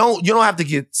do. You don't have to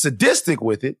get sadistic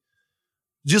with it.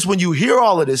 Just when you hear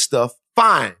all of this stuff,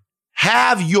 fine.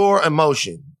 Have your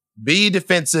emotion. Be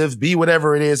defensive. Be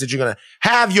whatever it is that you're going to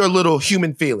have your little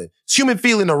human feeling. It's human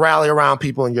feeling to rally around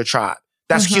people in your tribe.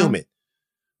 That's human.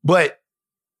 But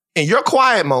in your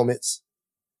quiet moments,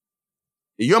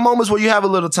 in your moments where you have a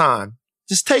little time,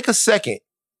 just take a second,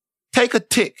 take a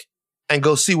tick, and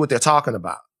go see what they're talking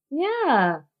about.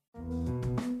 Yeah.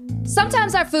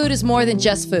 Sometimes our food is more than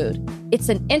just food. It's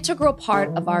an integral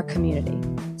part of our community.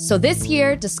 So this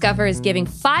year, Discover is giving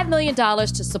 $5 million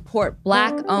to support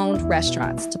Black-owned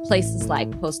restaurants to places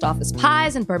like Post Office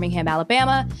Pies in Birmingham,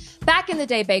 Alabama, Back in the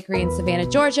Day Bakery in Savannah,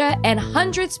 Georgia, and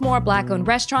hundreds more Black-owned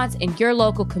restaurants in your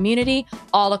local community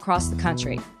all across the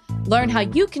country. Learn how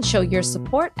you can show your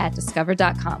support at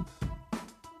discover.com.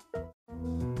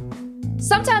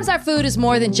 Sometimes our food is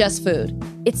more than just food.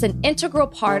 It's an integral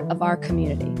part of our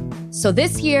community. So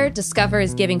this year, Discover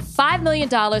is giving $5 million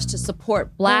to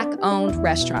support Black-owned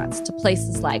restaurants to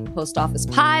places like Post Office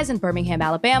Pies in Birmingham,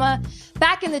 Alabama,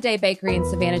 Back in the Day Bakery in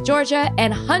Savannah, Georgia,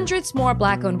 and hundreds more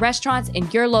Black-owned restaurants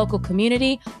in your local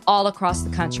community all across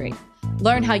the country.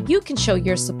 Learn how you can show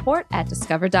your support at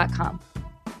discover.com.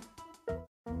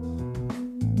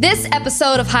 This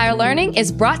episode of Higher Learning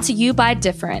is brought to you by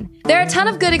Different. There are a ton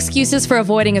of good excuses for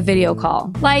avoiding a video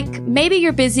call, like maybe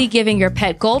you're busy giving your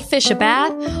pet goldfish a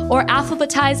bath or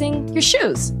alphabetizing your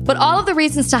shoes. But all of the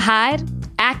reasons to hide,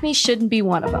 acne shouldn't be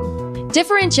one of them.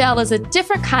 Different Gel is a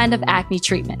different kind of acne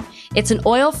treatment. It's an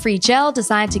oil-free gel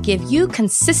designed to give you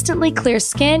consistently clear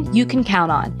skin you can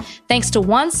count on, thanks to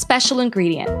one special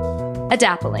ingredient,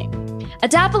 adapalene.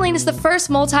 Adapalene is the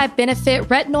first multi-benefit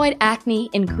retinoid acne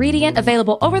ingredient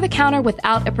available over the counter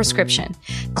without a prescription.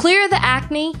 Clear the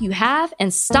acne you have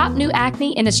and stop new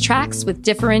acne in its tracks with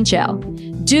Different Gel.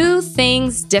 Do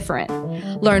things different.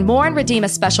 Learn more and redeem a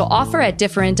special offer at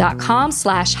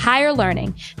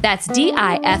different.com/higherlearning. That's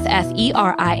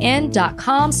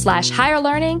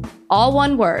DIFFERIN.com/higherlearning, all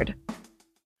one word.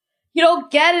 You don't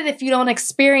get it if you don't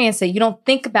experience it. You don't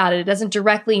think about it. It doesn't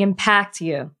directly impact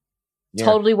you. Yeah.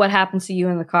 Totally what happened to you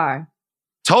in the car.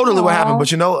 Totally what happened.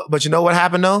 But you know what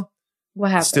happened though?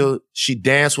 What happened? Still, she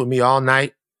danced with me all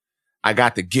night. I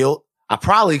got the guilt. I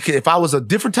probably could, if I was a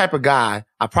different type of guy,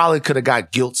 I probably could have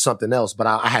got guilt something else, but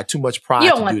I had too much pride.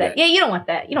 You don't want that. Yeah, you don't want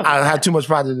that. You don't want I had too much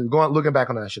pride to do. Looking back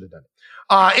on that, I should have done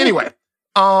it. Anyway,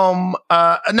 now,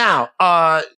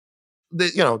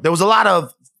 there was a lot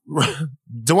of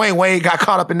Dwayne Wade got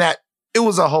caught up in that. It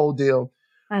was a whole deal.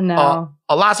 I know.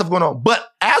 A lot of stuff going on. But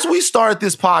as we start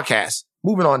this podcast,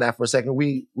 moving on that for a second,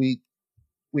 we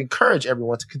encourage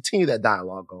everyone to continue that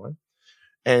dialogue going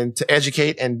and to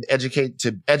educate and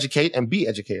be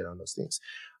educated on those things.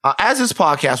 As this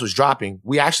podcast was dropping,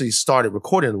 we actually started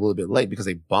recording a little bit late because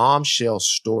a bombshell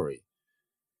story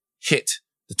hit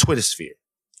the Twitter sphere.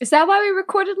 Is that why we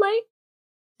recorded late?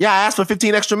 Yeah, I asked for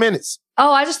 15 extra minutes.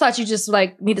 Oh, I just thought you just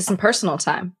needed some personal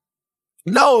time.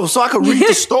 No, so I could read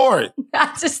the story.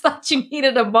 I just thought you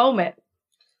needed a moment.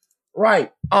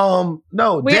 Right.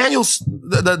 No, Daniels,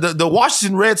 the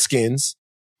Washington Redskins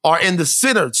are in the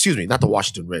center. Excuse me, not the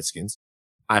Washington Redskins.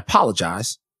 I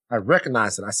apologize. I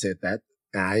recognize that I said that.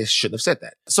 And I shouldn't have said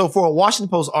that. So for a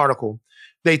Washington Post article,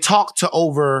 they talked to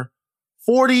over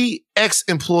 40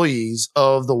 ex-employees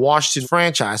of the Washington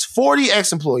franchise, 40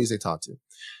 ex-employees they talked to.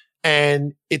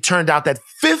 And it turned out that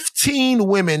 15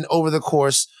 women over the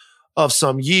course of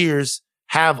some years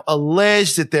have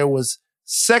alleged that there was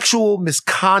sexual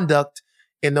misconduct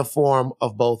in the form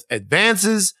of both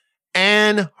advances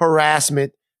and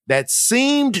harassment that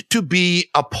seemed to be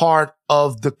a part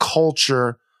of the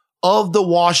culture of the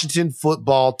Washington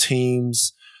football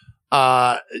team's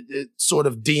sort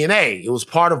of DNA. It was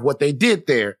part of what they did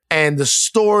there. And the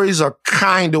stories are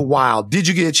kind of wild. Did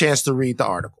you get a chance to read the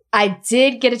article? I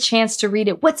did get a chance to read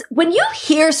it. When you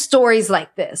hear stories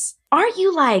like this, aren't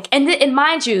you like, and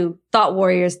mind you, Thought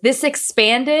Warriors, this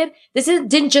expanded.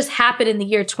 Didn't just happen in the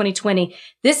year 2020.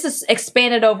 This is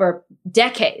expanded over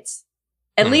decades,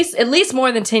 at least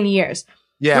more than 10 years.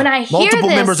 Yeah. When I hear multiple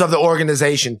members of the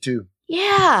organization too.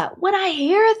 Yeah. When I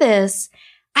hear this,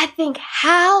 I think,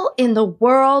 how in the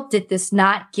world did this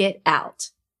not get out?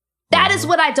 That is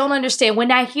what I don't understand.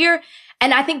 When I hear,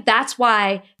 and I think that's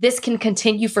why this can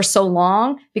continue for so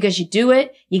long, because you do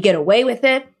it, you get away with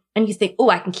it, and you think, oh,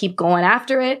 I can keep going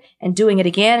after it and doing it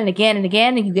again and again and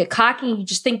again. And you get cocky and you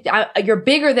just think you're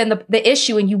bigger than the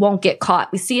issue and you won't get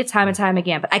caught. We see it time and time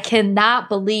again, but I cannot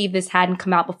believe this hadn't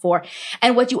come out before.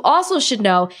 And what you also should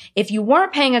know, if you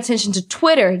weren't paying attention to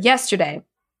Twitter yesterday,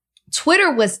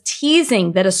 Twitter was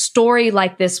teasing that a story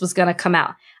like this was going to come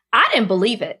out. I didn't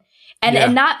believe it.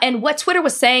 And what Twitter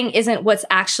was saying isn't what's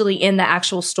actually in the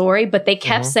actual story, but they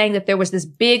kept saying that there was this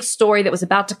big story that was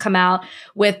about to come out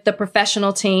with the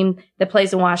professional team that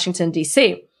plays in Washington,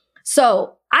 D.C.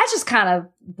 So I just kind of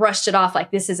brushed it off like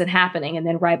this isn't happening. And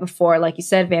then right before, like you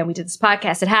said, Van, we did this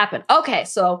podcast, it happened. Okay,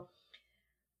 so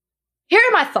here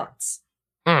are my thoughts.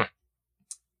 I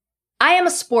am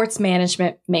a sports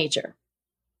management major.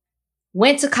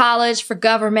 Went to college for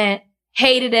government,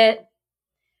 hated it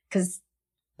because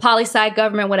poli-sci,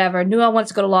 government, whatever, knew I wanted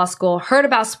to go to law school, heard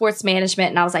about sports management,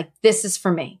 and I was like, this is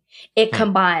for me. It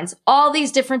combines all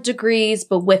these different degrees,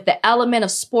 but with the element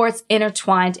of sports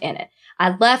intertwined in it.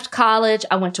 I left college.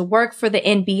 I went to work for the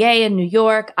NBA in New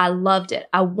York. I loved it.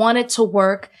 I wanted to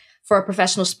work for a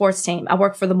professional sports team. I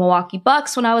worked for the Milwaukee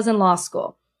Bucks when I was in law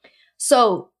school.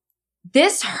 So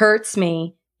this hurts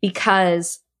me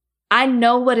because I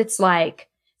know what it's like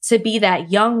to be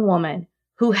that young woman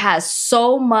who has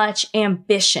so much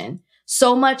ambition,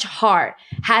 so much heart,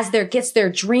 gets their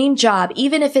dream job,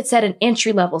 even if it's at an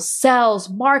entry level, sales,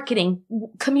 marketing,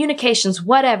 communications,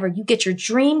 whatever. You get your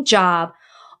dream job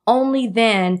only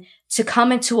then to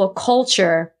come into a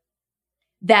culture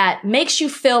that makes you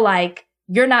feel like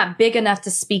you're not big enough to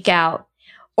speak out,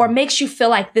 or makes you feel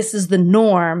like this is the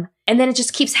norm. And then it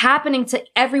just keeps happening to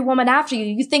every woman after you.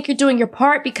 You think you're doing your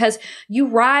part because you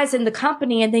rise in the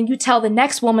company and then you tell the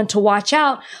next woman to watch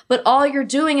out. But all you're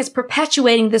doing is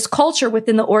perpetuating this culture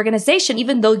within the organization,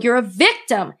 even though you're a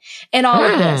victim in all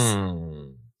of this.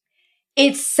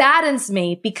 It saddens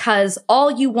me because all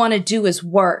you want to do is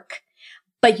work.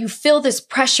 But you feel this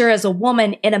pressure as a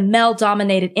woman in a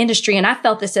male-dominated industry. And I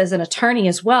felt this as an attorney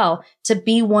as well, to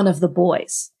be one of the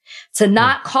boys. To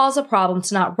not cause a problem,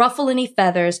 to not ruffle any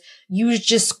feathers. You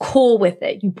just cool with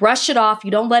it. You brush it off.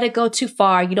 You don't let it go too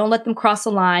far. You don't let them cross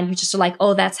the line. You just are like,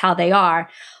 oh, that's how they are.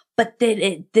 But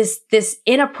then this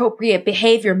inappropriate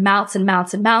behavior mounts and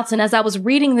mounts and mounts. And as I was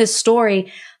reading this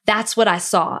story, that's what I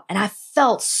saw. And I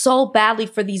felt so badly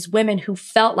for these women who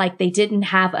felt like they didn't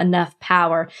have enough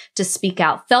power to speak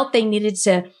out, felt they needed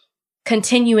to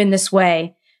continue in this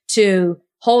way to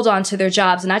hold on to their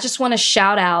jobs. And I just want to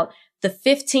shout out the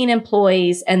 15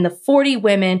 employees and the 40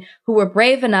 women who were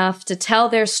brave enough to tell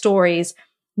their stories,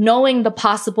 knowing the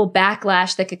possible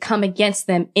backlash that could come against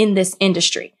them in this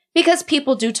industry. Because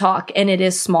people do talk and it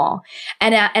is small.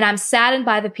 And I'm saddened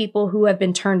by the people who have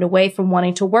been turned away from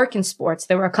wanting to work in sports.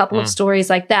 There were a couple of stories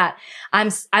like that. I'm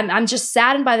just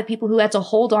saddened by the people who had to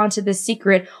hold on to this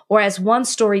secret. Or as one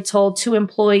story told, 2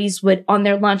 employees would on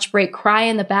their lunch break cry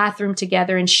in the bathroom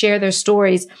together and share their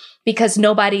stories because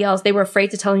nobody else, they were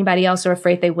afraid to tell anybody else or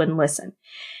afraid they wouldn't listen.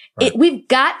 Right. We've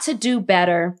got to do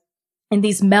better in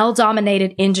these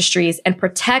male-dominated industries and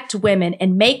protect women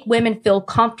and make women feel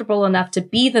comfortable enough to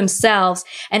be themselves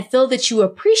and feel that you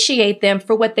appreciate them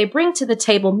for what they bring to the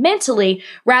table mentally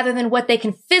rather than what they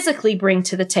can physically bring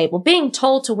to the table. Being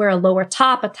told to wear a lower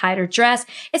top, a tighter dress,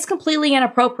 it's completely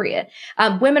inappropriate.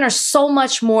 Women are so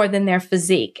much more than their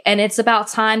physique, and it's about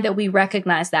time that we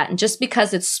recognize that. And just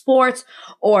because it's sports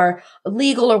or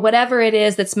legal or whatever it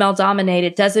is that's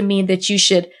male-dominated doesn't mean that you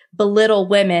should belittle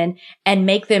women and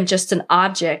make them just an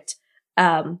object,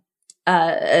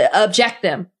 object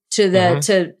them to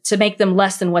the, to make them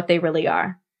less than what they really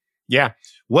are. Yeah.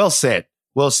 Well said.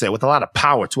 Well said. With a lot of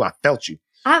power too. I felt you.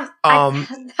 I've seen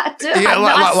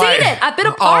it. I've been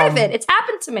a part of it. It's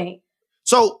happened to me.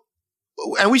 So,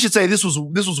 and we should say this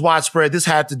was widespread. This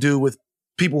had to do with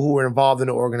people who were involved in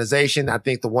the organization. I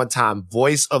think the one-time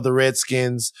voice of the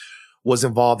Redskins was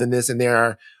involved in this, and there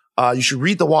are, you should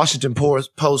read the Washington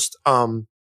Post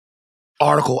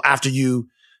article after you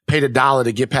paid $1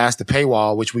 to get past the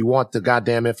paywall, which we want the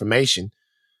goddamn information.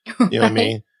 You know what I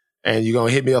mean? And you're going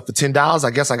to hit me up for $10.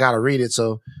 I guess I got to read it.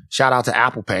 So shout out to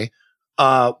Apple Pay.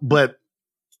 But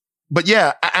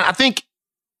yeah, I think,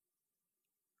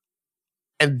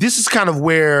 and this is kind of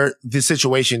where the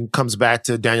situation comes back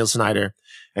to Daniel Snyder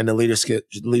and the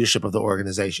leadership of the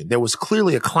organization. There was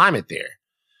clearly a climate there.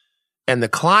 And the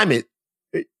climate,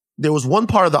 there was one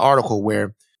part of the article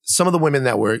where some of the women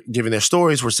that were giving their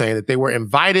stories were saying that they were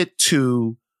invited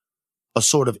to a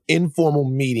sort of informal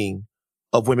meeting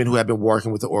of women who had been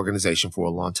working with the organization for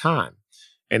a long time.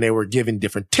 And they were given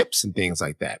different tips and things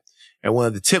like that. And one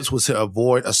of the tips was to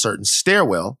avoid a certain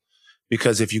stairwell,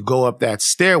 because if you go up that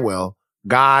stairwell,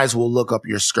 guys will look up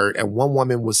your skirt. And one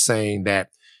woman was saying that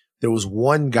there was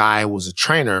one guy who was a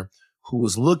trainer who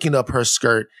was looking up her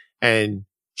skirt, and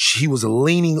she was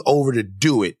leaning over to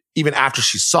do it even after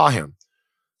she saw him.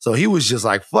 So he was just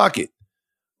like, fuck it.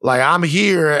 Like, I'm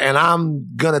here and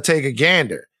I'm going to take a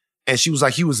gander. And she was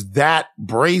like, he was that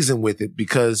brazen with it,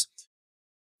 because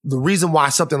the reason why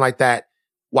something like that,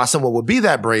 why someone would be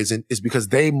that brazen, is because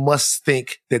they must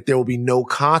think that there will be no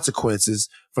consequences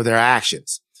for their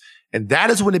actions. And that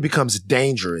is when it becomes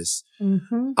dangerous,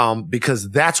 because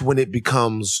that's when it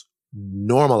becomes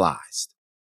normalized.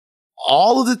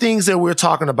 All of the things that we're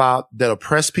talking about that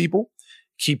oppress people,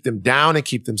 keep them down and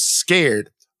keep them scared,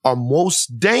 are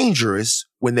most dangerous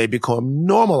when they become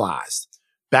normalized.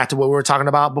 Back to what we were talking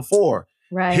about before.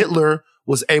 Right. Hitler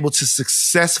was able to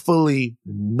successfully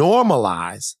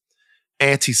normalize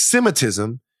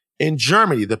anti-Semitism in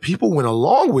Germany. The people went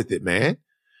along with it, man.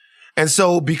 And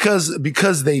so because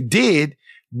they did,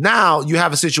 now you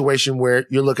have a situation where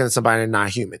you're looking at somebody and not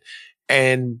human.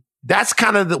 And that's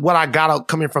kind of what I got out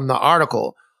coming from the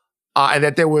article. And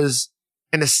that there was,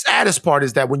 and the saddest part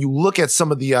is that when you look at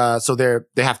some of the, so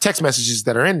they have text messages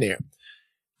that are in there.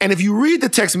 And if you read the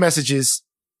text messages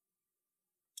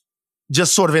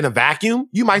just sort of in a vacuum,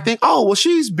 you might think, oh, well,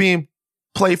 she's being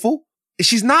playful.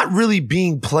 She's not really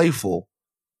being playful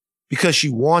because she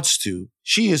wants to.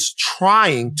 She is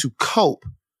trying to cope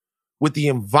with the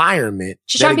environment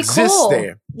that exists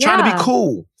there. Trying to be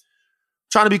cool.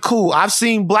 Trying to be cool. I've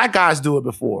seen black guys do it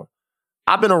before.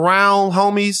 I've been around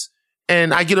homies,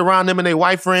 and I get around them and their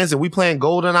white friends, and we playing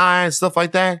GoldenEye and stuff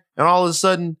like that. And all of a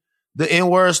sudden, the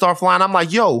N-words start flying. I'm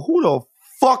like, yo, who the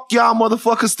fuck y'all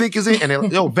motherfuckers think is in? And they're,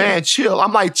 yo, Van, chill.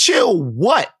 I'm like, chill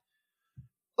what?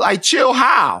 Like, chill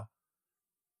how?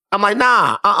 I'm like,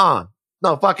 nah,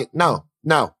 no, fuck it. No.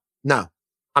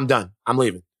 I'm done. I'm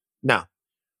leaving. No.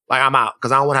 Like, I'm out,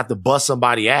 because I don't want to have to bust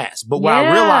somebody's ass. But what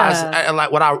I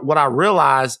realized, what I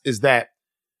realized is that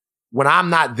when I'm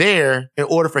not there, in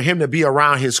order for him to be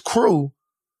around his crew,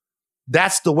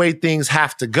 that's the way things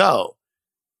have to go.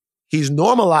 He's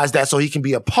normalized that so he can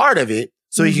be a part of it,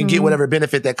 so he can get whatever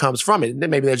benefit that comes from it. And then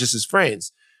maybe they're just his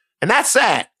friends. And that's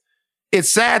sad.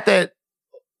 It's sad that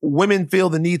women feel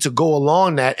the need to go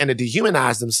along that and to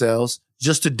dehumanize themselves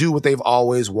just to do what they've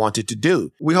always wanted to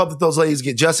do. We hope that those ladies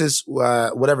get justice,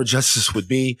 whatever justice would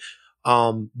be.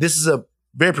 This is a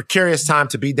very precarious time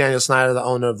to be Daniel Snyder, the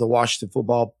owner of the Washington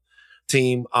football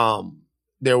team.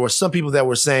 There were some people that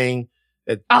were saying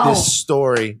that this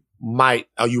story might,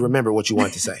 you remember what you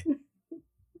wanted to say.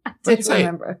 I did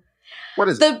remember. What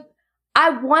is it? I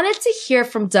wanted to hear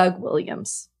from Doug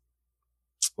Williams.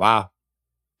 Wow.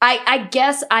 I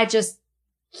guess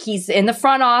he's in the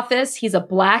front office. He's a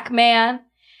black man.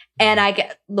 And I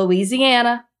get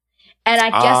Louisiana. And I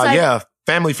guess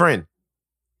family friend.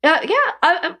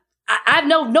 I have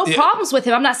no problems with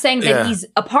him. I'm not saying that he's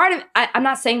a part of, I'm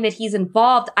not saying that he's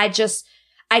involved. I guess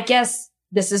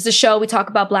this is the show. We talk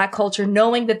about black culture,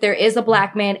 knowing that there is a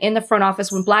black man in the front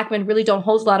office when black men really don't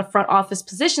hold a lot of front office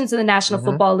positions in the National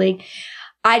Football League.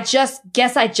 I just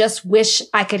wish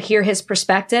I could hear his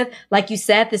perspective. Like you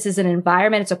said, this is an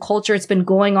environment. It's a culture. It's been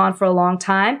going on for a long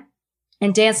time.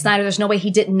 And Dan Snyder, there's no way he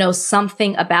didn't know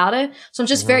something about it. So I'm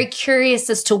just very curious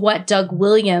as to what Doug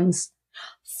Williams'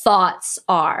 thoughts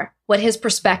are, what his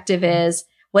perspective is,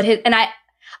 and I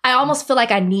almost feel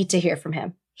like I need to hear from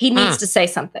him. He needs to say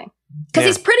something. Because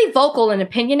he's pretty vocal and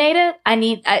opinionated.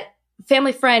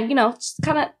 Family friend, just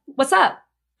kind of, what's up?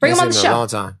 Bring him on the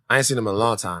show. I ain't seen him in a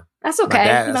long time. That's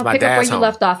okay. Pick up where you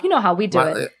left off. You know how we do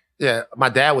it. Yeah, my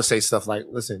dad would say stuff like,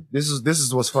 listen, this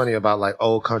is what's funny about like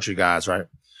old country guys, right?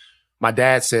 My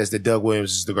dad says that Doug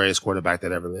Williams is the greatest quarterback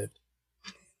that ever lived.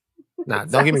 Nah,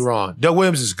 don't get me wrong. Doug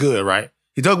Williams is good, right?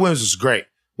 Doug Williams is great.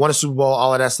 Won a Super Bowl,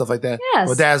 all of that stuff like that. Yes.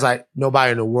 But dad's like,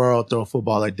 nobody in the world throw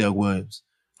football like Doug Williams.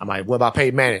 I'm like, what about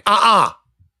Peyton Manning?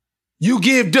 You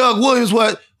give Doug Williams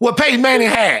what Peyton Manning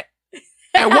had.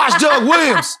 And watch Doug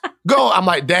Williams go. I'm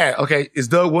like, Dad, okay, is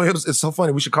Doug Williams? It's so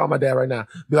funny. We should call my dad right now.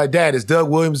 Be like, Dad, is Doug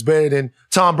Williams better than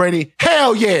Tom Brady?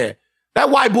 Hell yeah. That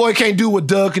white boy can't do what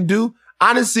Doug can do.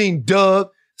 I done seen Doug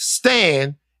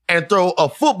stand and throw a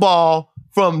football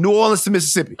from New Orleans to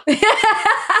Mississippi.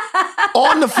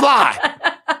 On the fly.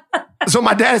 So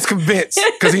my dad is convinced,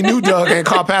 because he knew Doug and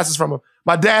caught passes from him.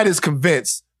 My dad is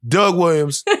convinced Doug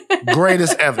Williams,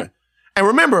 greatest ever. And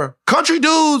remember, country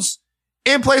dudes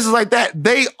in places like that,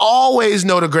 they always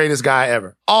know the greatest guy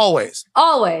ever. Always.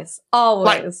 Always.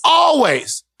 Like,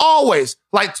 always.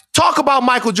 Like, talk about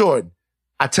Michael Jordan.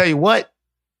 I tell you what,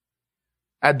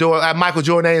 at Michael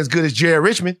Jordan ain't as good as Jared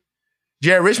Richmond.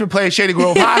 Jared Richmond played Shady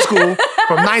Grove High School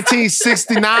from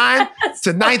 1969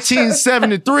 to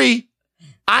 1973.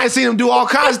 I ain't seen him do all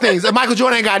kinds of things. And Michael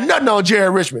Jordan ain't got nothing on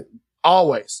Jared Richmond.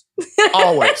 Always.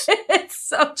 It's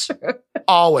so true.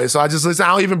 Always. So I just listen. I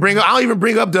don't even bring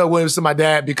up Doug Williams to my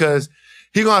dad because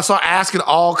he's gonna start asking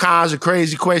all kinds of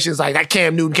crazy questions like that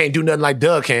Cam Newton can't do nothing like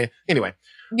Doug can. Anyway.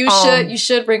 You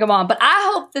should bring him on. But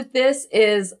I hope that this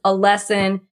is a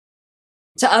lesson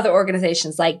to other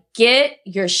organizations. Like, get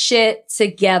your shit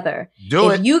together.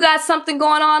 If you got something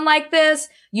going on like this,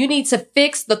 you need to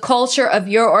fix the culture of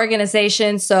your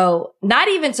organization. So not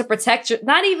even to protect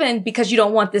not even because you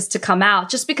don't want this to come out,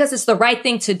 just because it's the right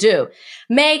thing to do.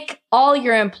 Make all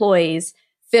your employees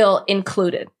feel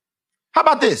included. How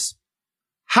about this?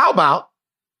 How about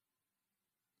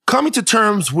coming to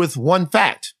terms with one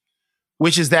fact,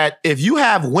 which is that if you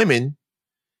have women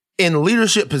in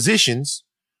leadership positions,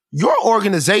 your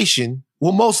organization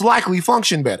will most likely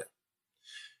function better.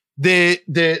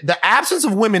 The absence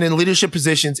of women in leadership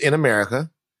positions in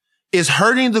America is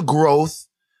hurting the growth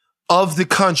of the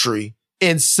country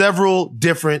in several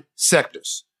different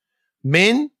sectors.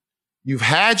 Men, you've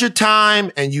had your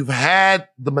time and you've had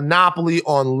the monopoly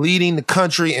on leading the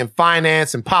country in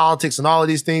finance and politics and all of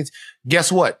these things. Guess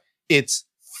what? It's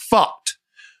fucked.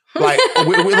 We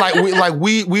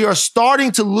are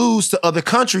starting to lose to other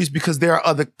countries because there are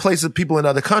other places, people in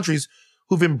other countries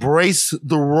who've embraced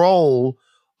the role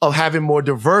of having more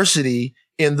diversity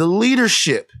in the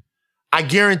leadership. I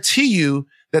guarantee you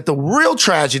that the real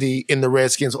tragedy in the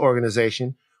Redskins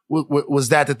organization was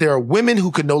that there are women who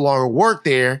could no longer work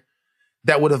there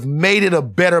that would have made it a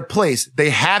better place. They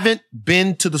haven't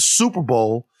been to the Super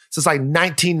Bowl since like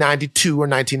 1992 or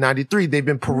 1993. They've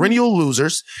been perennial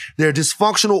losers. They're a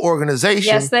dysfunctional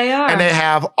organization. Yes, they are. And they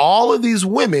have all of these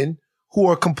women who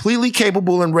are completely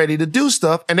capable and ready to do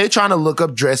stuff, and they're trying to look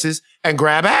up dresses and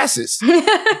grab asses.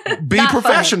 Be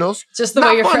professionals. Funny. Just the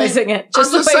way you're phrasing it.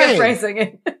 Just the way you're phrasing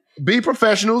it. Be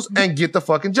professionals and get the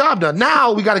fucking job done.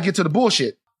 Now we got to get to the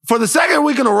bullshit. For the second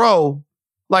week in a row,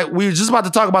 like we were just about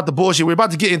to talk about the bullshit. We're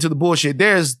about to get into the bullshit.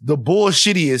 There's the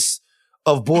bullshittiest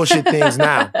of bullshit things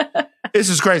now. This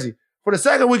is crazy. For the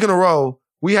second week in a row,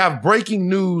 we have breaking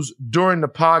news during the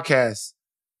podcast.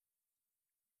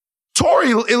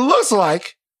 It looks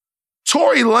like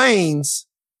Tory Lanez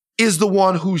is the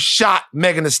one who shot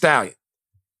Megan Thee Stallion.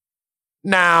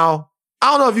 Now,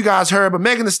 I don't know if you guys heard, but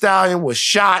Megan Thee Stallion was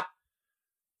shot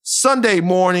Sunday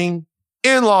morning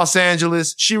in Los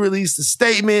Angeles. She released a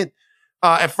statement.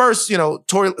 At first,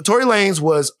 Tory Lanez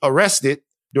was arrested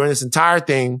during this entire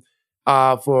thing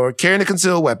for carrying a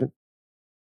concealed weapon.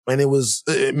 And it was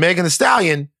Megan Thee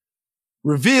Stallion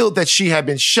revealed that she had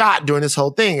been shot during this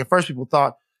whole thing. At first, people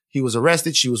thought he was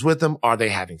arrested. She was with him. Are they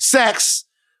having sex?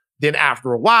 Then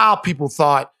after a while, people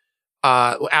thought,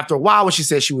 when she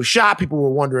said she was shot, people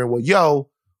were wondering, well,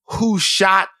 who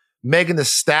shot Megan Thee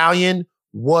Stallion?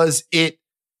 Was it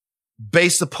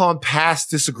based upon past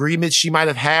disagreements she might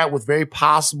have had with very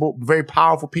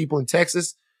powerful people in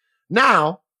Texas?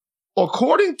 Now,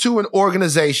 according to an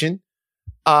organization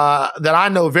that I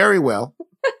know very well,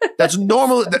 that's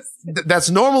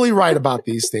normally right about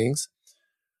these things,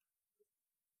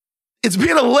 it's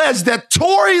being alleged that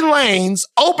Tory Lanez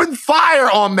opened fire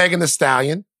on Megan Thee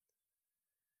Stallion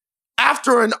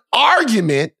after an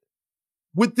argument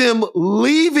with them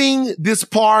leaving this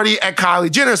party at Kylie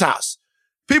Jenner's house.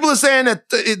 People are saying that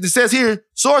it says here,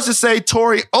 sources say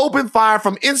Tory opened fire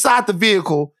from inside the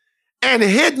vehicle and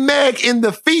hit Meg in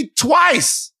the feet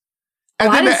twice. And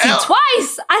I didn't see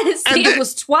twice. I didn't see it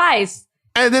was twice.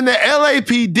 And then the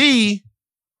LAPD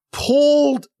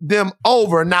pulled them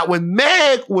over. Now, when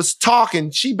Meg was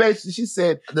talking, she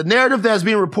said, the narrative that is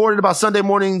being reported about Sunday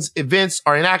morning's events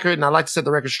are inaccurate, and I'd like to set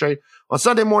the record straight. On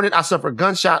Sunday morning, I suffered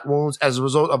gunshot wounds as a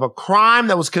result of a crime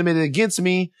that was committed against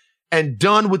me and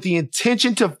done with the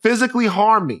intention to physically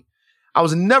harm me. I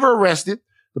was never arrested.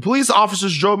 The police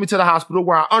officers drove me to the hospital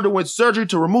where I underwent surgery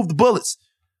to remove the bullets.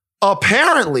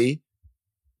 Apparently,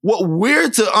 what we're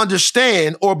to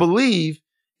understand or believe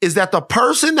is that the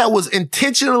person that was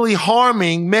intentionally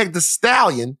harming Meg Thee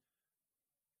Stallion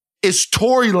is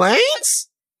Tory Lanez?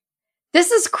 This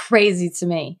is crazy to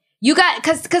me. You got,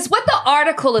 because what the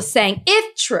article is saying,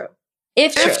 if true,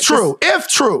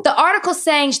 the article's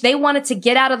saying they wanted to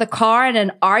get out of the car and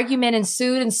an argument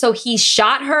ensued, and so he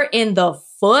shot her in the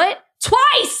foot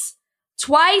twice.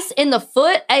 twice in the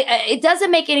foot. It doesn't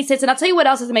make any sense. And I'll tell you what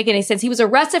else doesn't make any sense. He was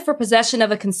arrested for possession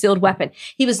of a concealed weapon.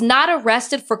 He was not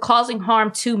arrested for causing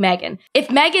harm to Megan.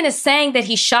 If Megan is saying that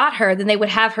he shot her, then they would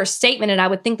have her statement, and I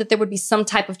would think that there would be some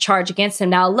type of charge against him.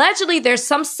 Now, allegedly, there's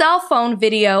some cell phone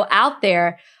video out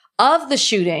there of the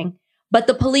shooting, but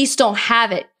the police don't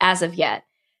have it as of yet.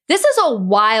 This is a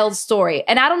wild story.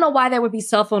 And I don't know why there would be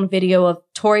cell phone video of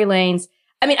Tory Lanez.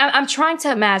 I mean, I'm trying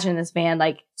to imagine this, man.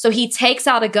 Like, so he takes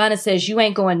out a gun and says, "You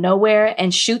ain't going nowhere,"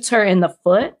 and shoots her in the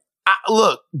foot.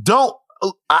 Look, don't.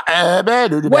 I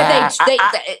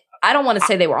don't want to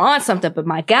say they were on something, but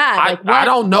my God. Like, I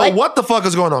don't know what the fuck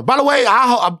is going on. By the way,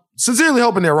 I'm sincerely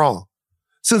hoping they're wrong.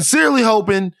 Sincerely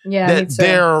hoping that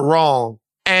they're wrong.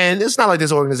 And it's not like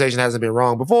this organization hasn't been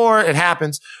wrong before. It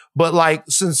happens. But like,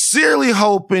 sincerely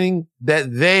hoping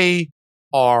that they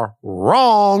are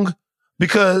wrong,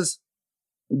 because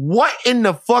what in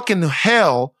the fucking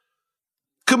hell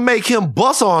could make him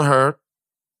bust on her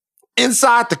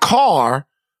inside the car?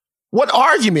 What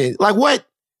argument? Like what?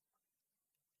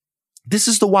 This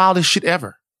is the wildest shit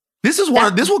ever. This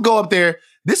will go up there.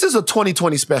 This is a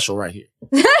 2020 special right here.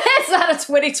 It's not a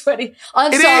 2020.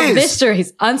 Unsolved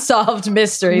mysteries. Unsolved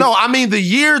mysteries. No, I mean the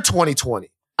year 2020.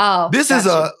 Oh, this is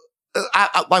like,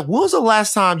 when was the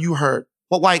last time you heard?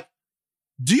 But like,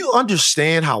 do you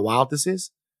understand how wild this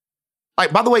is?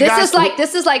 Like, by the way,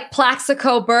 this is like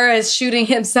Plaxico Burress shooting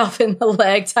himself in the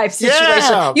leg type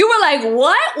situation. Yeah. You were like,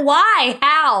 what? Why?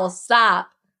 How? Stop.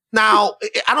 Now,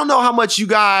 I don't know how much you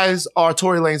guys are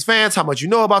Tory Lanez fans, how much you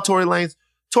know about Tory Lanez.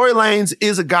 Tory Lanez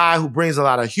is a guy who brings a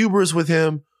lot of hubris with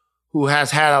him, who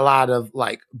has had a lot of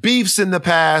like beefs in the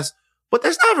past, but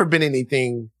there's never been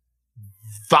anything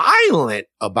violent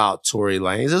about Tory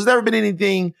Lanez. There's never been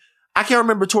anything. I can't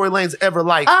remember Tory Lanez ever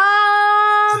like.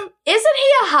 Isn't he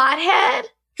a hothead?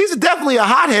 He's definitely a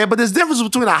hothead, but there's a difference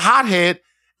between a hothead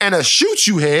and a shoot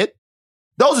you head.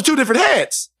 Those are two different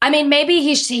heads. I mean, maybe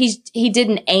he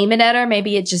didn't aim it at her.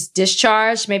 Maybe it just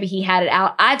discharged. Maybe he had it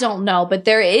out. I don't know. But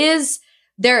there is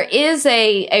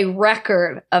a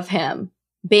record of him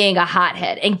being a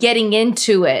hothead and getting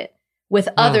into it with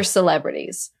other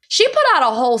celebrities. She put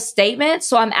out a whole statement,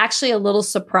 so I'm actually a little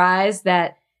surprised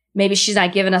that maybe she's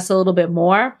not giving us a little bit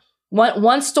more.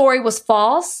 One story was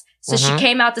false. So she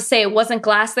came out to say it wasn't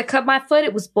glass that cut my foot,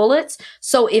 it was bullets.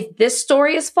 So if this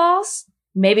story is false,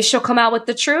 maybe she'll come out with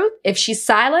the truth. If she's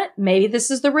silent, maybe this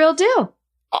is the real deal.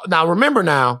 Now,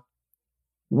 remember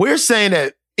we're saying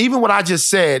that even what I just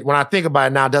said, when I think about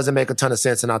it now, doesn't make a ton of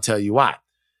sense, and I'll tell you why.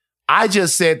 I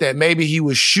just said that maybe he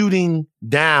was shooting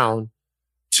down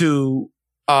to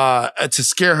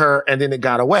scare her, and then it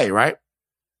got away, right?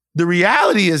 The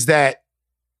reality is that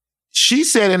she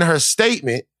said in her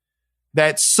statement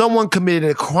that someone committed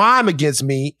a crime against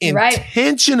me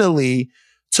intentionally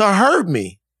to hurt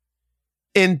me.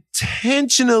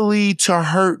 Intentionally to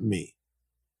hurt me.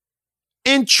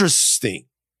 Interesting.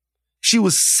 She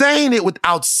was saying it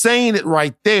without saying it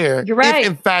right there. You're right. If,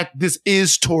 in fact, this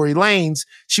is Tory Lanez,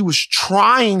 she was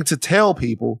trying to tell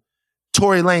people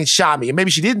Tory Lanez shot me. And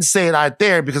maybe she didn't say it out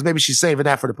there because maybe she's saving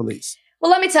that for the police.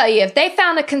 Well, let me tell you, if they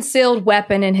found a concealed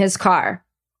weapon in his car,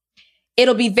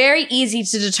 it'll be very easy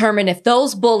to determine if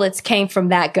those bullets came from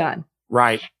that gun.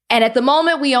 Right. And at the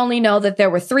moment, we only know that there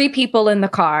were 3 people in the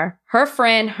car, her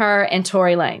friend, her, and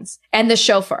Tory Lanez, and the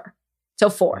chauffeur. So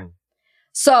 4.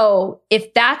 So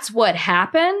if that's what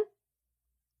happened,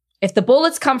 if the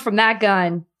bullets come from that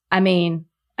gun, I mean,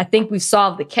 I think we've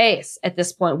solved the case at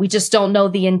this point. We just don't know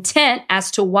the intent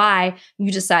as to why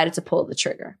you decided to pull the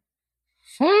trigger.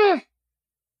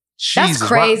 That's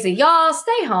crazy. Y'all,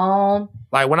 stay home.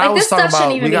 Like when I was talking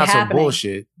about we got some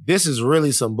bullshit, this is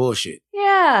really some bullshit.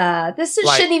 Yeah, this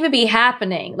shouldn't even be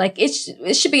happening. Like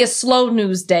it should be a slow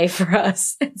news day for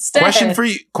us instead.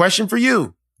 Question for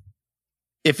you.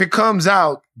 If it comes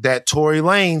out that Tory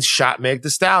Lanez shot Megan Thee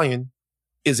Stallion,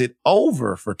 is it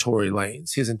over for Tory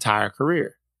Lanez, his entire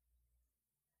career?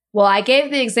 Well, I gave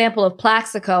the example of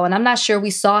Plaxico, and I'm not sure we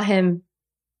saw him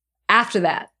after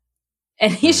that.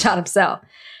 And he shot himself.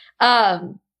 I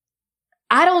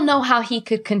don't know how he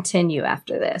could continue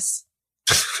after this.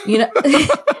 You know,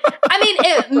 I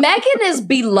mean, Megan is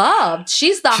beloved.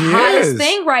 She's the hottest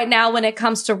thing right now when it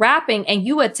comes to rapping. And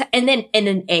and then in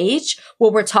an age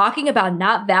where we're talking about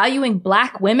not valuing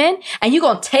Black women, and you're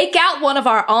going to take out one of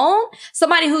our own,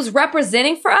 somebody who's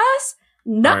representing for us.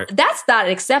 No, That's not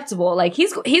acceptable. Like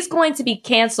he's going to be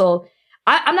canceled.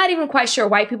 I'm not even quite sure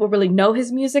white people really know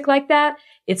his music like that.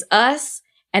 It's us.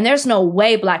 And there's no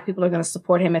way Black people are going to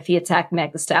support him if he attacked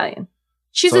Megan Thee Stallion.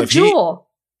 She's a jewel.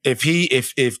 If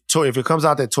it comes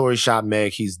out that Tory shot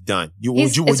Meg, he's done.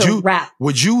 Would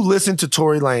you listen to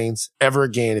Tory Lanez ever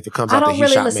again if it comes out that he shot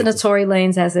Meg? I don't really listen to Tory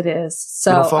Lanez as it is.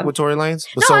 So you don't fuck with Tory Lanez?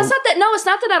 It's not that. No, it's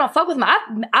not that I don't fuck with him.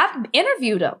 I've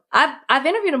interviewed him. I've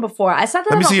interviewed him before. It's not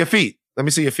that. Let me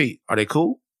see your feet. Are they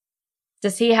cool?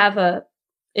 Does he have a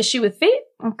issue with feet?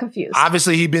 I'm confused.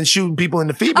 Obviously, he's been shooting people in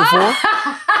the feet before.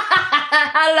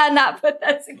 How did I not put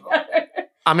that together?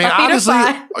 I mean, obviously,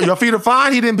 your feet are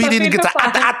fine. He didn't get to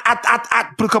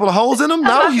put a couple of holes in them.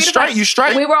 No, you straight. You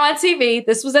straight. We were on TV.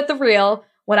 This was at The Real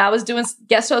when I was doing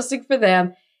guest hosting for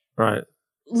them. Right.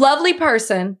 Lovely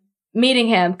person. Meeting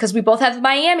him because we both have the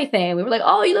Miami thing. We were like,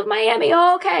 "Oh, you live in Miami?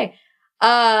 Oh, okay."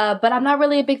 But I'm not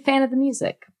really a big fan of the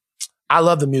music. I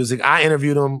love the music. I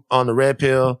interviewed him on the Red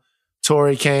Pill.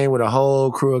 Tory came with a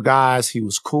whole crew of guys. He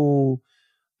was cool.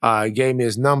 He gave me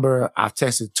his number. I've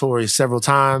texted Tory several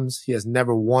times. He has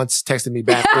never once texted me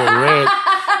back or read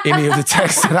any of the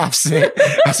texts that I've sent.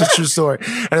 That's a true story.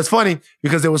 And it's funny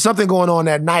because there was something going on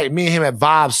that night. Me and him had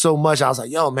vibes so much. I was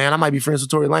like, yo, man, I might be friends with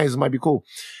Tory Lanez. It might be cool.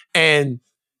 And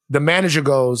the manager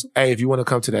goes, hey, if you want to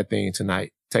come to that thing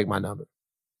tonight, take my number.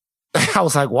 I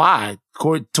was like, why?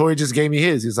 Tory just gave me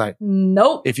his. He's like,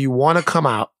 nope. If you want to come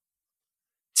out,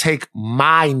 take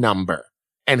my number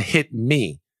and hit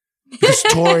me. Because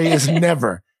Tory is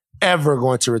never, ever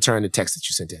going to return the text that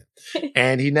you sent to him.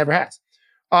 And he never has.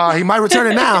 He might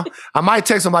return it now. I might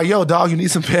text him like, yo, dog, you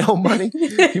need some bail money?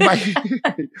 He might.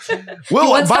 Well, you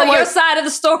want to tell your side of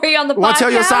the story on the podcast? Want to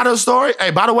tell your side of the story?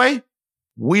 Hey, by the way,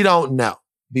 we don't know.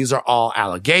 These are all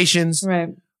allegations. Right.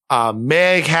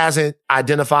 Meg hasn't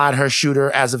identified her shooter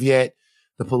as of yet.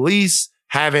 The police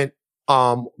haven't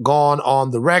gone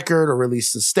on the record or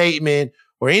released a statement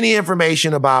or any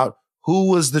information about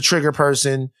who was the trigger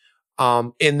person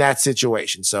in that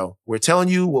situation. So we're telling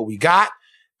you what we got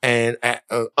and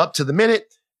up to the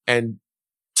minute. And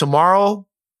tomorrow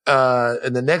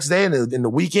and the next day and in the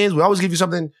weekends, we always give you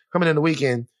something coming in the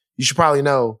weekend. You should probably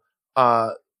know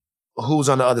who's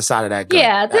on the other side of that gun.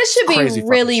 Yeah, this should be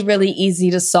really, really easy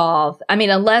to solve. I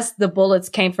mean, unless the bullets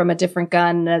came from a different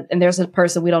gun and there's a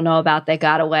person we don't know about that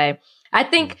got away. I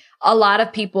think a lot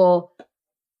of people,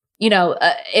 you know,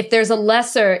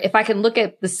 if I can look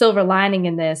at the silver lining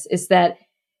in this, is that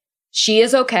she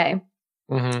is okay.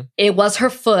 Mm-hmm. It was her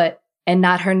foot and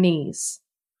not her knees,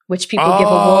 which people give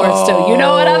awards to. You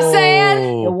know what I'm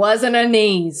saying? It wasn't her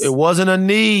knees. It wasn't her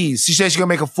knees. She said she's going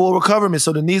to make a full recovery,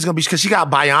 so the knees going to be, because she got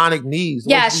bionic knees.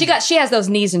 Yeah, she has those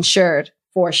knees insured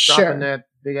for sure. Dropping that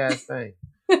big ass thing.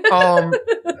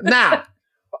 Now,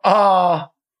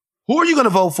 who are you going to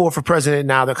vote for president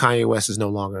now that Kanye West is no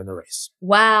longer in the race?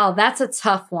 Wow, that's a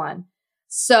tough one.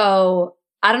 So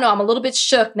I don't know. I'm a little bit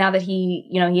shook now that he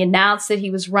announced that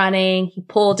he was running. He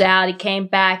pulled out. He came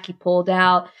back. He pulled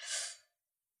out.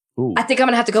 Ooh. I think I'm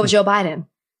going to have to go with Joe Biden.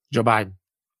 Joe Biden.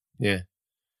 Yeah.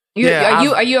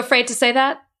 Are you afraid to say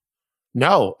that?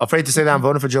 No. Afraid to say that I'm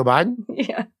voting for Joe Biden?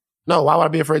 Yeah. No, why would I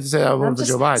be afraid to say that I'm voting for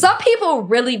Joe Biden? Some people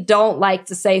really don't like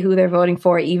to say who they're voting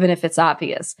for, even if it's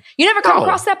obvious. You never come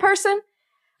across that person?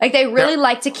 Like, they really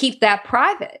like to keep that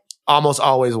private. Almost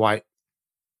always white.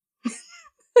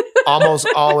 Almost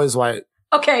always white.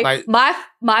 Okay, like,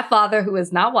 my father, who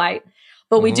is not white,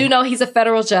 but we do know he's a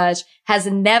federal judge, has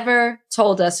never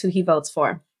told us who he votes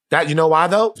for. That, you know why,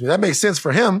 though? That makes sense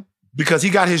for him, because he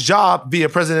got his job via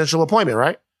presidential appointment,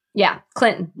 right? Yeah,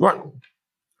 Clinton. Right.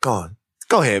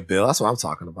 Go ahead, Bill. That's what I'm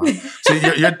talking about. So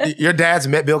your dad's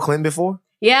met Bill Clinton before?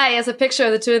 Yeah, he has a picture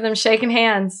of the two of them shaking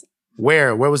hands.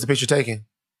 Where? Where was the picture taken?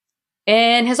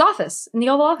 In his office, in the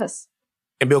Oval Office.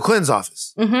 In Bill Clinton's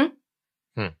office? Mm-hmm.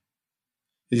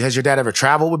 Has your dad ever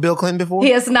traveled with Bill Clinton before?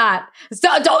 He has not.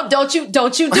 Don't you do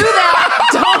that.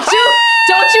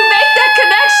 don't you make that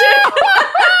connection.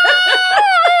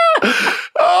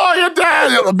 Oh, your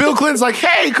dad. Bill Clinton's like,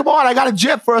 hey, come on, I got a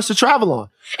jet for us to travel on.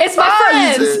 It's my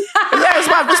friend. Yeah,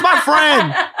 it's my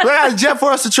friend. I got a jet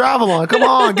for us to travel on. Come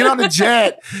on, get on the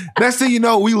jet. Next thing you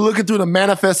know, we looking through the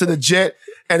manifest of the jet,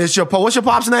 and it's what's your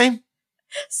pop's name?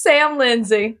 Sam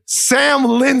Lindsay. Sam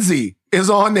Lindsay is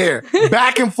on there,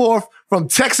 back and forth from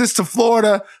Texas to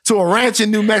Florida to a ranch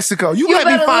in New Mexico. You let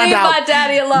me find out. Leave my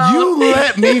daddy alone. You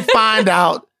let me find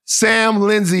out Sam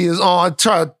Lindsay is on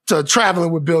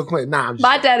traveling with Bill Clinton. Nah,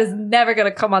 my dad is never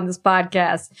going to come on this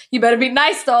podcast. You better be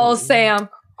nice to old Sam.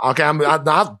 Okay,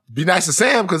 I'll be nice to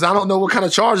Sam because I don't know what kind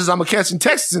of charges I'm going to catch in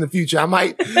Texas in the future. I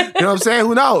might, you know what I'm saying?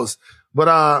 Who knows?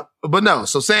 But no.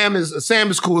 So Sam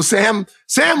is cool. Sam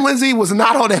Lindsay was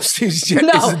not on Epstein's jet. No,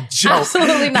 it's a joke.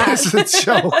 Absolutely not. It's a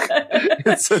joke.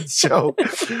 It's a joke.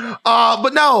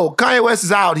 But no, Kanye West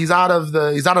is out. He's out of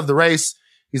the race.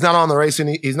 He's not on the race.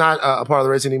 He's not a part of the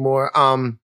race anymore.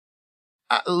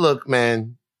 Look,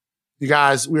 man, you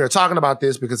guys, we are talking about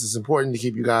this because it's important to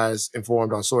keep you guys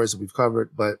informed on stories that we've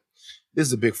covered, but this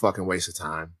is a big fucking waste of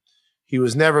time. He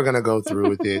was never going to go through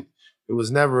with it. It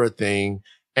was never a thing.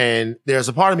 And there's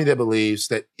a part of me that believes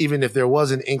that even if there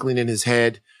was an inkling in his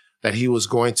head that he was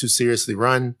going to seriously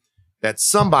run, that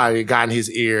somebody got in his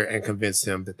ear and convinced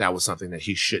him that that was something that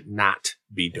he should not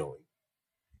be doing.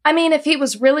 I mean, if he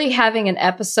was really having an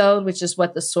episode, which is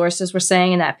what the sources were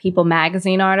saying in that People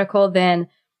magazine article, then,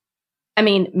 I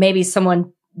mean, maybe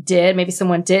someone did, maybe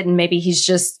someone didn't. Maybe he's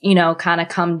just, you know, kind of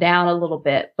come down a little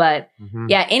bit. But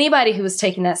yeah, anybody who was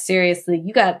taking that seriously,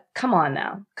 you got, come on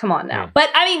now. Yeah.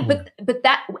 But I mean, but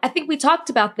that, I think we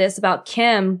talked about this, about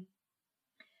Kim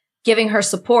giving her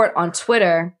support on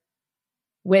Twitter,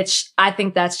 which I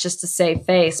think that's just to save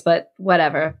face, but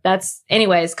whatever.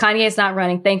 Anyways, Kanye's not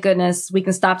running. Thank goodness. We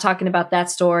can stop talking about that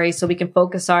story so we can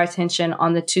focus our attention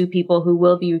on the two people who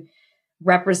will be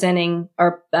representing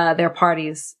their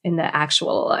parties in the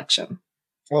actual election.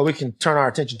 Well, we can turn our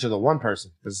attention to the one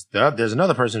person because there's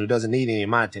another person who doesn't need any of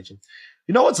my attention.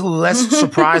 You know what's less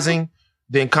surprising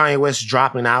than Kanye West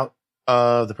dropping out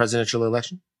of the presidential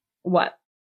election? What?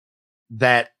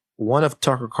 That one of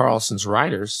Tucker Carlson's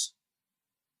writers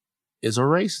is a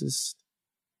racist.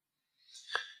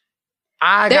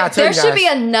 There should be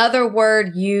another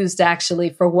word used actually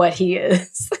for what he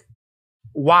is.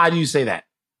 Why do you say that?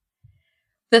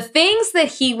 The things that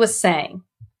he was saying,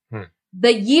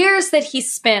 the years that he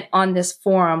spent on this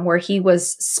forum where he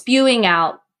was spewing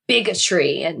out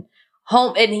bigotry and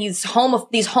these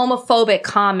homophobic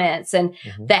comments and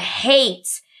the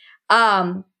hate,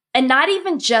 and not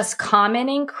even just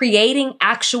commenting, creating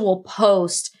actual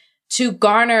posts to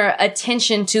garner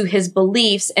attention to his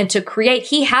beliefs and to create,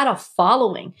 he had a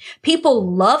following. People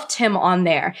loved him on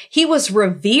there. He was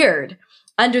revered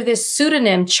under this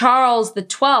pseudonym, Charles the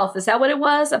 12th. Is that what it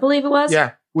was? I believe it was.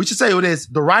 Yeah, we should say who it is.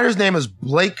 The writer's name is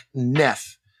Blake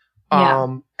Neff.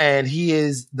 And he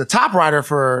is the top writer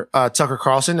for Tucker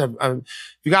Carlson. If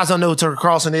you guys don't know who Tucker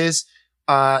Carlson is,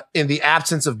 in the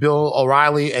absence of Bill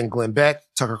O'Reilly and Glenn Beck,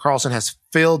 Tucker Carlson has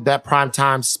filled that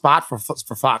primetime spot for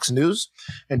Fox News.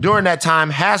 And during that time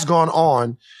has gone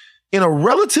on in a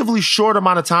relatively short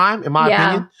amount of time, in my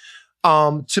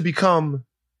opinion, to become,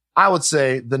 I would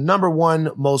say, the number one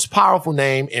most powerful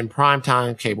name in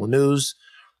primetime cable news.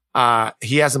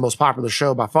 He has the most popular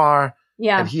show by far.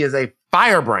 Yeah. And he is a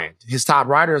firebrand. His top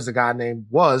writer is a guy named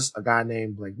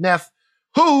Blake Neff,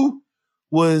 who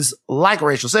was, like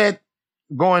Rachel said,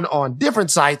 going on different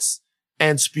sites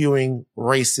and spewing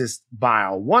racist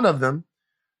bile. One of them,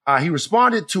 he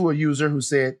responded to a user who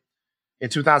said, in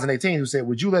 2018, who said,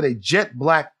 would you let a jet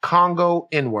black Congo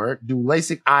N-word do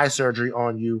LASIK eye surgery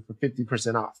on you for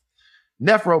 50% off?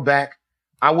 Neff wrote back,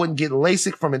 I wouldn't get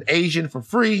LASIK from an Asian for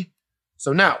free.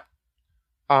 So now,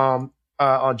 on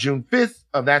June 5th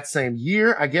of that same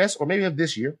year, I guess, or maybe of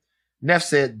this year, Neff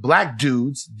said, black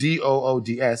dudes,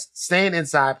 DOODS, staying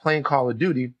inside playing Call of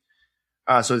Duty,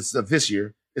 so it's of this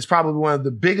year, is probably one of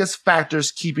the biggest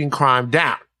factors keeping crime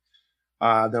down.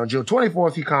 Then on June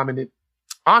 24th, he commented,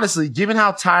 honestly, given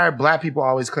how tired black people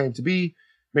always claim to be,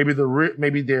 maybe the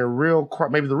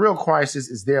real crisis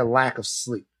is their lack of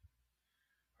sleep.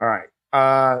 All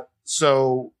right.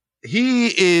 So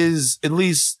he is, at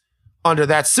least under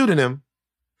that pseudonym,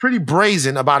 pretty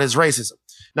brazen about his racism.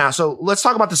 Now, so let's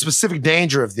talk about the specific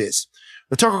danger of this.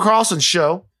 The Tucker Carlson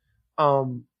show,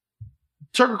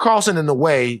 Tucker Carlson, in a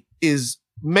way, is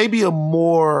maybe a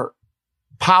more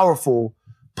powerful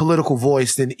political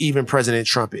voice than even President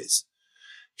Trump is.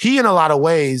 He, in a lot of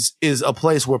ways, is a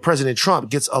place where President Trump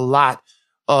gets a lot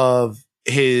of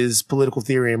his political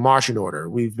theory and marching order.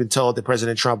 We've been told that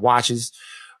President Trump watches,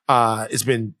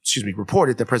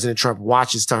 reported that President Trump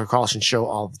watches Tucker Carlson's show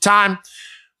all the time.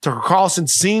 Tucker Carlson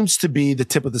seems to be the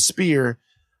tip of the spear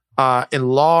in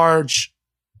large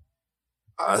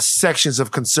sections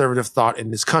of conservative thought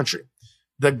in this country.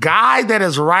 The guy that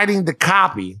is writing the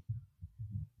copy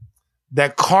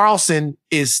that Carlson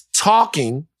is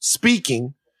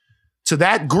speaking to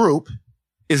that group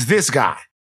is this guy.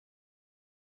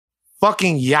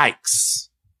 Fucking yikes.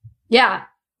 Yeah.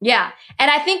 Yeah.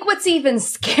 And I think what's even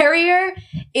scarier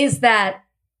is that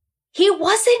he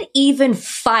wasn't even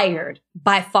fired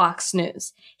by Fox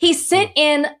News. He sent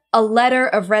in a letter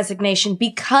of resignation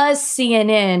because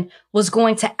CNN was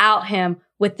going to out him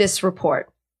with this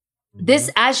report.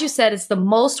 This, as you said, is the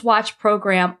most watched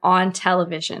program on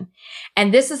television.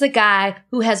 And this is a guy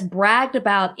who has bragged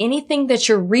about anything that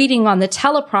you're reading on the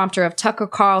teleprompter of Tucker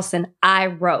Carlson, I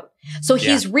wrote. So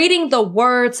he's reading the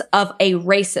words of a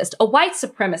racist, a white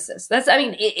supremacist.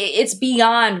 It's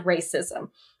beyond racism.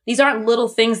 These aren't little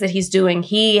things that he's doing.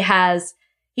 He has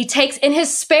He takes, in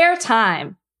his spare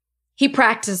time, he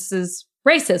practices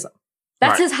racism.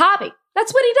 That's his hobby.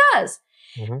 That's what he does.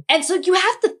 Mm-hmm. And so you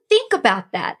have to think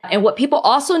about that. And what people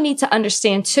also need to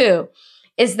understand too,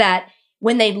 is that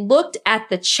when they looked at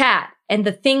the chat and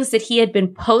the things that he had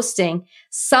been posting,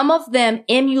 some of them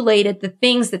emulated the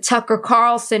things that Tucker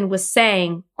Carlson was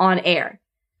saying on air.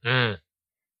 Mm.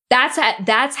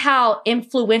 That's how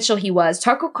influential he was.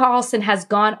 Tucker Carlson has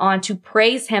gone on to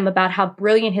praise him about how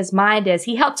brilliant his mind is.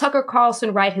 He helped Tucker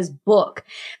Carlson write his book.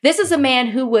 This is a man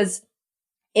who was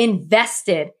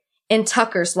invested in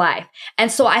Tucker's life.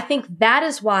 And so I think that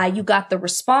is why you got the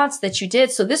response that you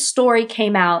did. So this story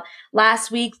came out last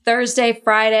week, Thursday,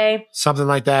 Friday. Something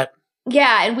like that.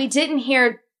 Yeah. And we didn't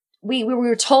hear, we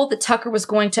were told that Tucker was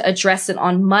going to address it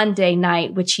on Monday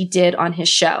night, which he did on his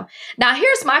show. Now,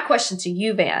 here's my question to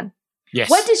you, Van.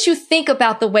 Yes. What did you think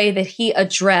about the way that he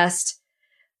addressed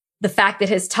the fact that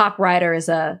his top writer is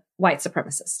a white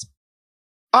supremacist?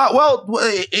 Well,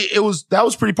 that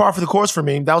was pretty par for the course for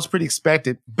me. That was pretty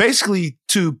expected. Basically,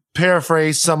 to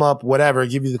paraphrase, sum up, whatever,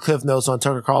 give you the cliff notes on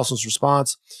Tucker Carlson's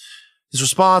response. His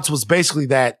response was basically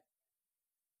that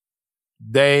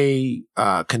they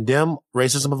condemn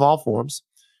racism of all forms.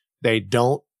 They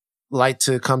don't like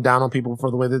to come down on people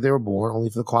for the way that they were born,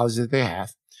 only for the qualities that they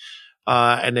have.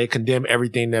 And they condemn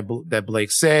everything that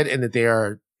Blake said, and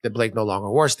that Blake no longer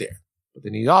works there. But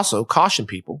then he also cautioned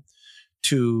people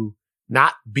to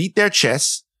not beat their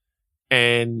chests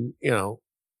and,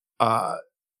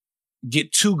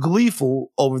 get too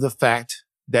gleeful over the fact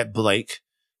that Blake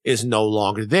is no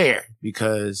longer there,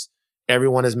 because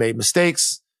everyone has made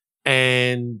mistakes.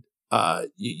 And,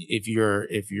 if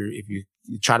you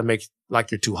try to make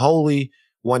like you're too holy,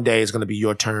 one day it's going to be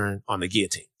your turn on the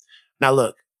guillotine. Now,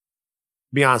 look,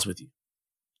 be honest with you.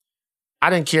 I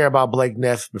didn't care about Blake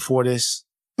Neff before this.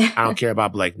 I don't care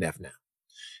about Blake Neff now.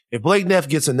 If Blake Neff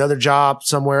gets another job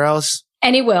somewhere else.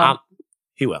 And he will.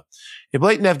 He will. If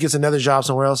Blake Neff gets another job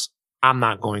somewhere else, I'm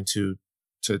not going to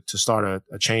start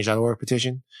a change.org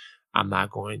petition. I'm not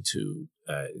going to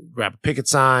grab a picket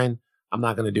sign. I'm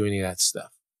not going to do any of that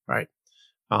stuff. Right.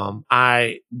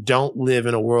 I don't live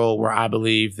in a world where I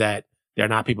believe that there are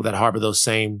not people that harbor those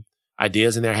same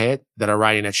ideas in their head that are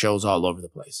writing at shows all over the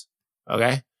place.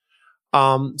 Okay.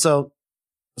 So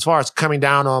as far as coming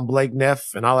down on Blake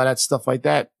Neff and all of that stuff like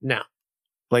that, no.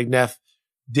 Blake Neff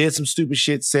did some stupid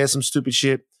shit, said some stupid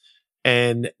shit,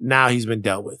 and now he's been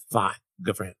dealt with. Fine.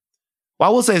 Good for him. What I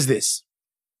will say is this.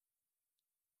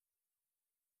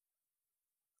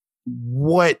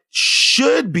 What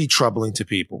should be troubling to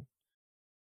people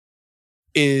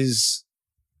is,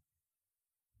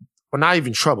 well, not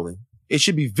even troubling. It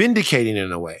should be vindicating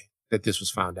in a way that this was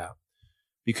found out.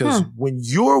 Because when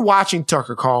you're watching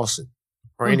Tucker Carlson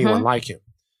or anyone like him,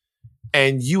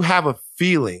 and you have a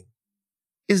feeling,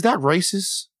 is that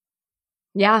racist?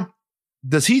 Yeah.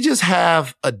 Does he just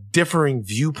have a differing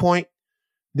viewpoint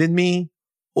than me?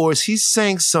 Or is he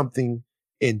saying something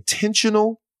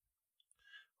intentional,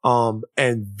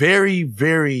 and very,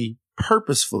 very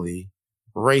purposefully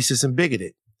racist and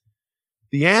bigoted?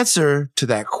 The answer to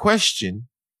that question,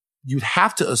 you'd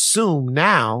have to assume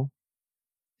now,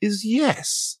 is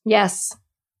yes. Yes.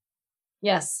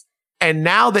 Yes. And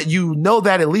now that you know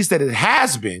that, at least that it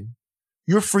has been,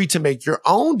 you're free to make your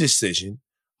own decision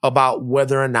about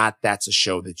whether or not that's a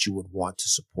show that you would want to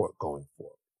support going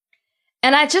forward.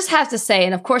 And I just have to say,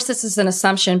 and of course this is an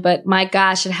assumption, but my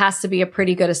gosh, it has to be a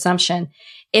pretty good assumption.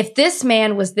 If this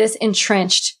man was this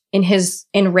entrenched in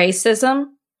racism,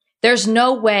 there's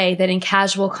no way that in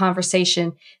casual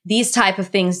conversation, these type of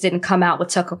things didn't come out with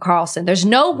Tucker Carlson. There's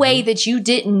no way that you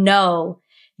didn't know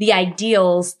the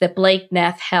ideals that Blake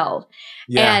Neff held.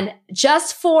 Yeah. And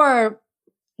just for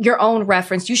your own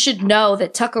reference, you should know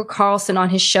that Tucker Carlson on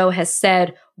his show has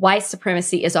said white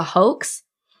supremacy is a hoax.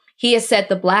 He has said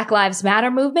the Black Lives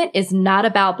Matter movement is not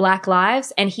about Black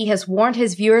lives. And he has warned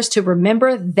his viewers to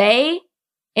remember they,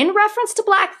 in reference to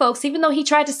Black folks, even though he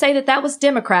tried to say that that was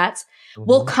Democrats,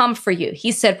 will come for you.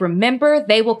 He said, remember,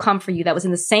 they will come for you. That was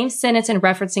in the same sentence in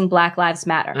referencing Black Lives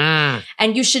Matter.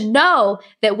 And you should know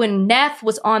that when Neff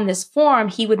was on this forum,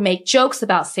 he would make jokes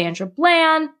about Sandra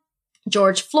Bland,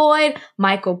 George Floyd,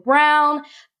 Michael Brown.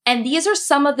 And these are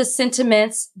some of the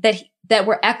sentiments that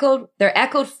were echoed. They're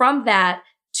echoed from that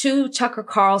to Tucker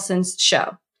Carlson's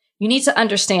show. You need to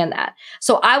understand that.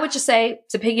 So I would just say,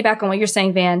 to piggyback on what you're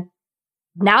saying, Van,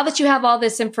 now that you have all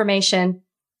this information,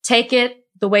 take it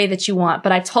the way that you want.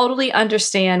 But I totally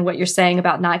understand what you're saying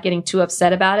about not getting too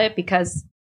upset about it, because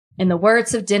in the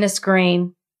words of Dennis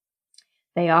Green,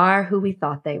 they are who we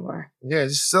thought they were. Yeah,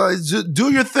 so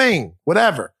do your thing.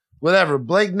 Whatever.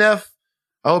 Blake Neff,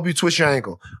 I hope you twist your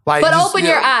ankle. Like, but open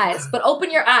your eyes. But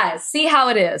open your eyes. See how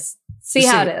it is. See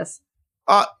how it is.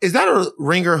 Is that a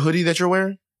Ringer hoodie that you're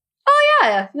wearing? Oh,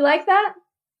 yeah. You like that?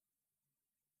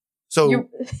 So,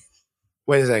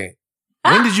 wait a second.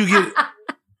 When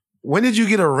did you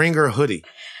get a Ringer hoodie?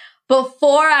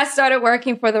 Before I started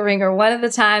working for the Ringer, one of the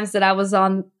times that I was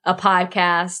on a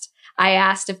podcast, I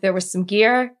asked if there was some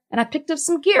gear, and I picked up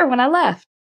some gear when I left.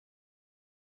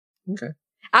 Okay.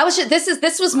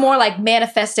 This was more like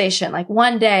manifestation. Like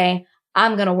one day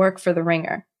I'm going to work for the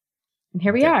Ringer. And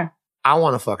here we are. I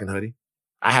want a fucking hoodie.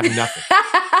 I have nothing.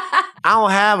 I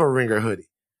don't have a Ringer hoodie.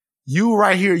 You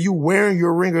right here, you wearing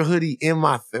your Ringer hoodie in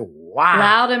my face. Wow.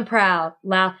 Loud and proud.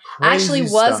 Loud. I actually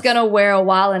was going to wear a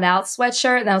Wild 'N Out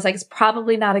sweatshirt. And I was like, it's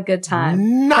probably not a good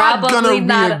time. Not going to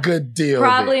be a good deal.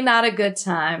 Probably not a good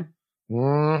time.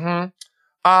 Mm-hmm.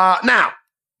 Now,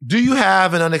 do you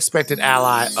have an unexpected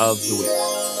ally of the week?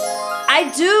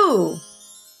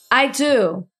 I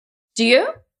do. Do you?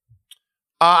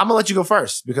 I'm going to let you go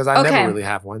first because I never really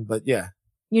have one, but yeah.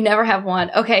 You never have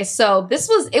one. Okay, so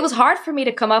it was hard for me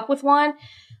to come up with one.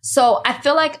 So I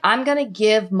feel like I'm going to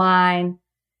give mine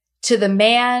to the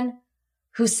man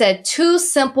who said two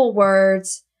simple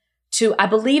words to, I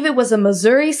believe it was a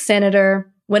Missouri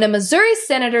senator, when a Missouri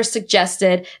senator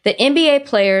suggested that NBA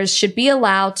players should be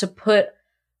allowed to put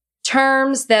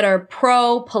terms that are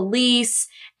pro-police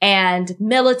and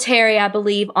military, I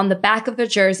believe, on the back of their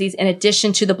jerseys in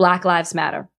addition to the Black Lives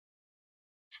Matter.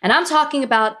 And I'm talking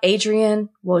about Adrian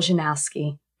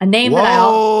Wojnarowski, a name that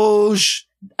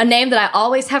I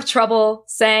always have trouble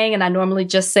saying, and I normally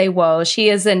just say Woj. He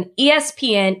is an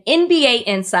ESPN NBA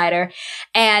insider,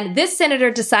 and this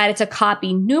senator decided to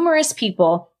copy numerous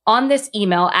people on this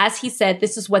email. As he said,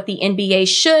 this is what the NBA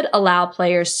should allow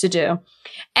players to do.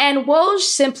 And Woj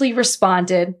simply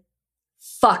responded,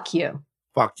 "Fuck you."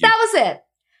 Fuck you. That was it.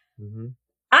 Mm-hmm.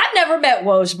 I've never met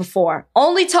Woj before.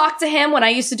 Only talked to him when I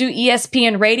used to do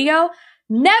ESPN radio.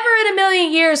 Never in a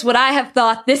million years would I have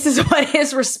thought this is what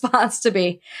his response would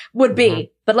be.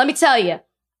 Mm-hmm. But let me tell you,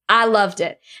 I loved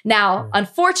it. Now,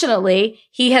 unfortunately,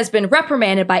 he has been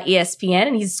reprimanded by ESPN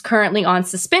and he's currently on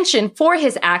suspension for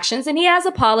his actions. And he has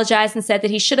apologized and said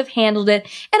that he should have handled it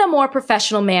in a more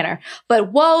professional manner.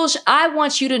 But Woj, I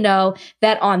want you to know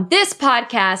that on this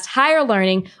podcast, Higher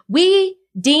Learning, we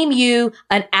deem you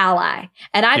an ally.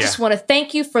 And I just want to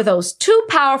thank you for those two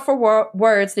powerful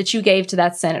words that you gave to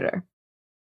that senator.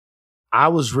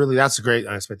 That's a great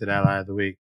unexpected ally of the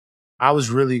week. I was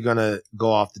really going to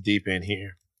go off the deep end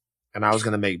here. And I was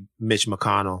going to make Mitch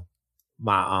McConnell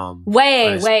my,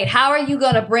 Wait. How are you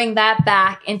going to bring that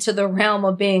back into the realm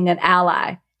of being an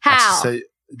ally? How?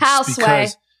 How, Sway?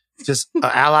 Just an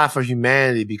ally for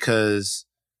humanity because,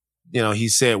 he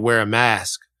said wear a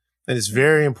mask. And it's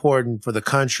very important for the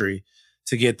country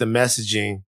to get the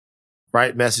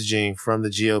right messaging from the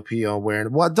GOP on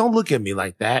wearing. Well, don't look at me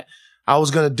like that. I was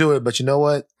going to do it, but you know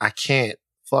what? I can't.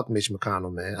 Fuck Mitch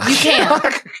McConnell, man. You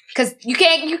can't. Because you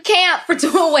can't for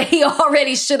doing what he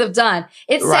already should have done.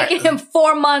 It's taken him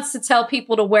 4 months to tell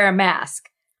people to wear a mask.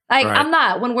 Like, I'm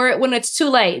not. When it's too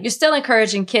late, you're still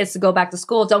encouraging kids to go back to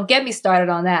school. Don't get me started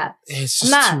on that. It's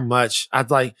just too much.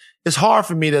 It's hard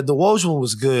for me that the Woj one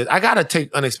was good. I got to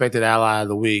take Unexpected Ally of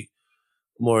the Week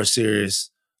more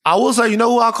serious. I will say, you know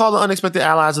who I'll call the Unexpected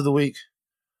Allies of the Week?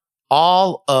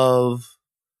 All of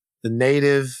the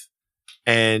Native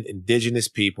and Indigenous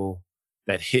people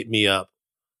that hit me up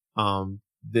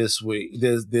this week.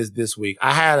 This week.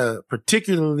 I had a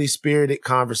particularly spirited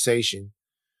conversation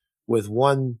with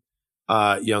one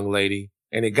young lady,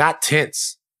 and it got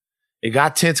tense. It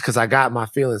got tense because I got my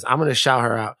feelings. I'm going to shout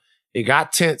her out. It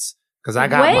got tense because I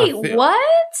got my feelings. Wait,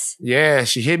 what? Yeah,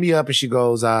 she hit me up and she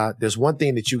goes, there's one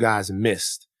thing that you guys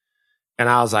missed. And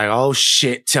I was like, oh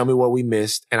shit, tell me what we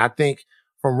missed. And I think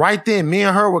from right then, me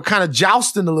and her were kind of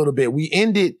jousting a little bit. We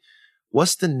ended,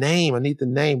 what's the name? I need the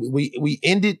name. We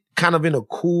ended kind of in a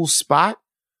cool spot,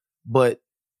 but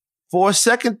for a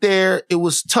second there, it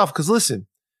was tough. Cause listen,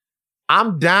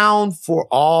 I'm down for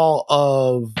all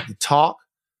of the talk,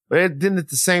 but then at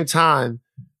the same time,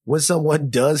 when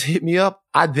someone does hit me up,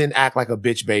 I then act like a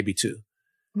bitch baby too.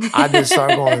 I then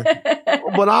start going,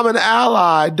 but I'm an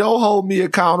ally. Don't hold me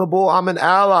accountable. I'm an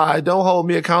ally. Don't hold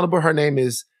me accountable. Her name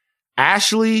is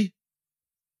Ashley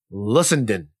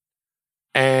Lussenden.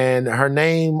 And her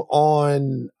name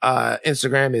on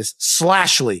Instagram is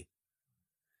Slashly.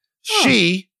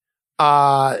 She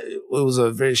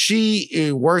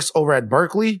she works over at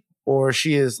Berkeley, or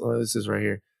she is, this is right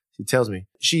here. She tells me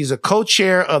she's a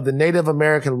co-chair of the Native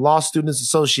American Law Students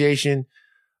Association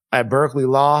at Berkeley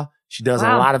Law. She does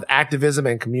a lot of activism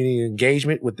and community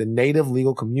engagement with the Native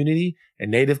legal community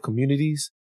and Native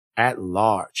communities at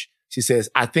large. She says,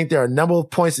 I think there are a number of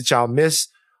points that y'all miss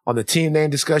on the team name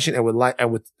discussion and would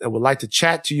like to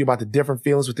chat to you about the different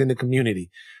feelings within the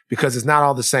community because it's not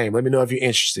all the same. Let me know if you're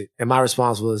interested. And my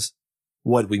response was,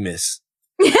 what we miss?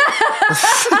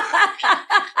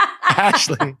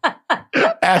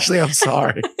 Ashley, I'm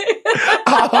sorry.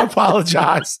 I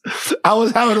apologize. I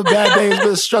was having a bad day. It's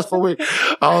been a stressful week.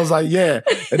 I was like, yeah.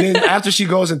 And then after she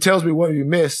goes and tells me what we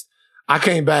missed, I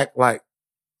came back like,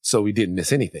 so we didn't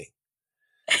miss anything.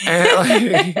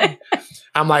 And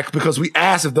I'm like, because we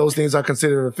asked if those things are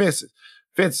considered offensive.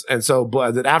 And so,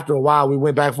 but after a while, we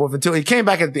went back and forth until he came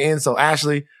back at the end. So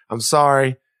Ashley, I'm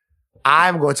sorry.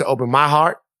 I'm going to open my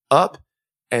heart up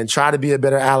and try to be a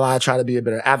better ally, try to be a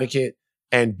better advocate,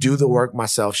 and do the work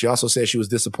myself. She also said she was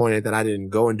disappointed that I didn't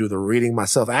go and do the reading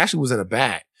myself. I actually was in a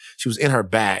bag. She was in her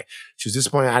bag. She was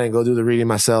disappointed I didn't go do the reading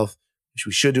myself.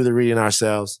 We should do the reading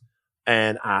ourselves.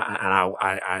 And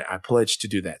I pledged to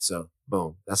do that. So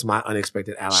boom, that's my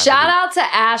unexpected ally. Shout out to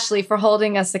Ashley for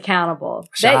holding us accountable.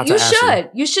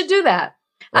 You should do that.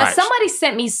 Right. Somebody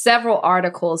sent me several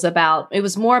articles it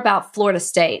was more about Florida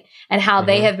State and how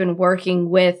they have been working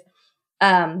with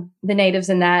the natives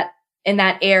in that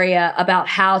area about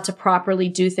how to properly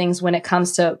do things when it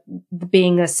comes to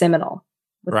being a Seminole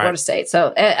with Florida State.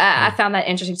 So I found that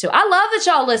interesting too. I love that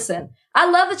y'all listen. I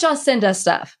love that y'all send us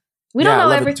stuff. We don't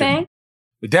know everything.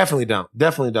 We definitely don't.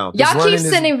 Y'all keep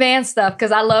sending Van stuff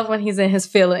because I love when he's in his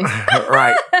feelings.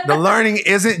 Right. The learning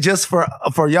isn't just for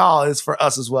y'all, it's for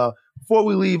us as well. Before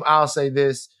we leave, I'll say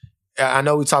this. I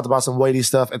know we talked about some weighty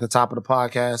stuff at the top of the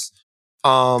podcast.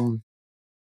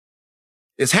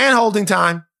 It's hand-holding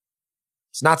time.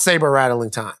 It's not saber-rattling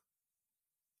time.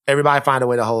 Everybody find a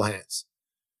way to hold hands.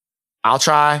 I'll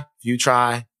try. You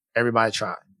try. Everybody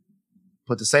try.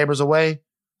 Put the sabers away.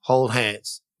 Hold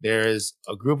hands. There is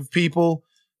a group of people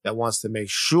that wants to make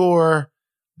sure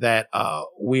that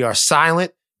we are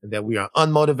silent and that we are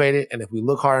unmotivated. And if we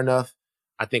look hard enough,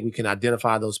 I think we can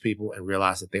identify those people and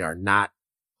realize that they are not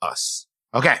us.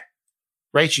 Okay.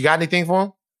 Rach, you got anything for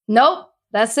them? Nope.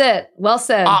 That's it. Well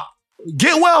said.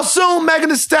 Get well soon, Megan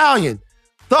Thee Stallion.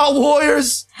 Thought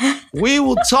Warriors, we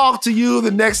will talk to you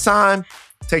the next time.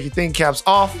 Take your thinking caps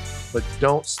off, but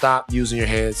don't stop using your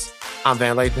heads. I'm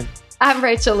Van Lathan. I'm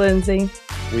Rachel Lindsay.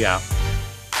 We out.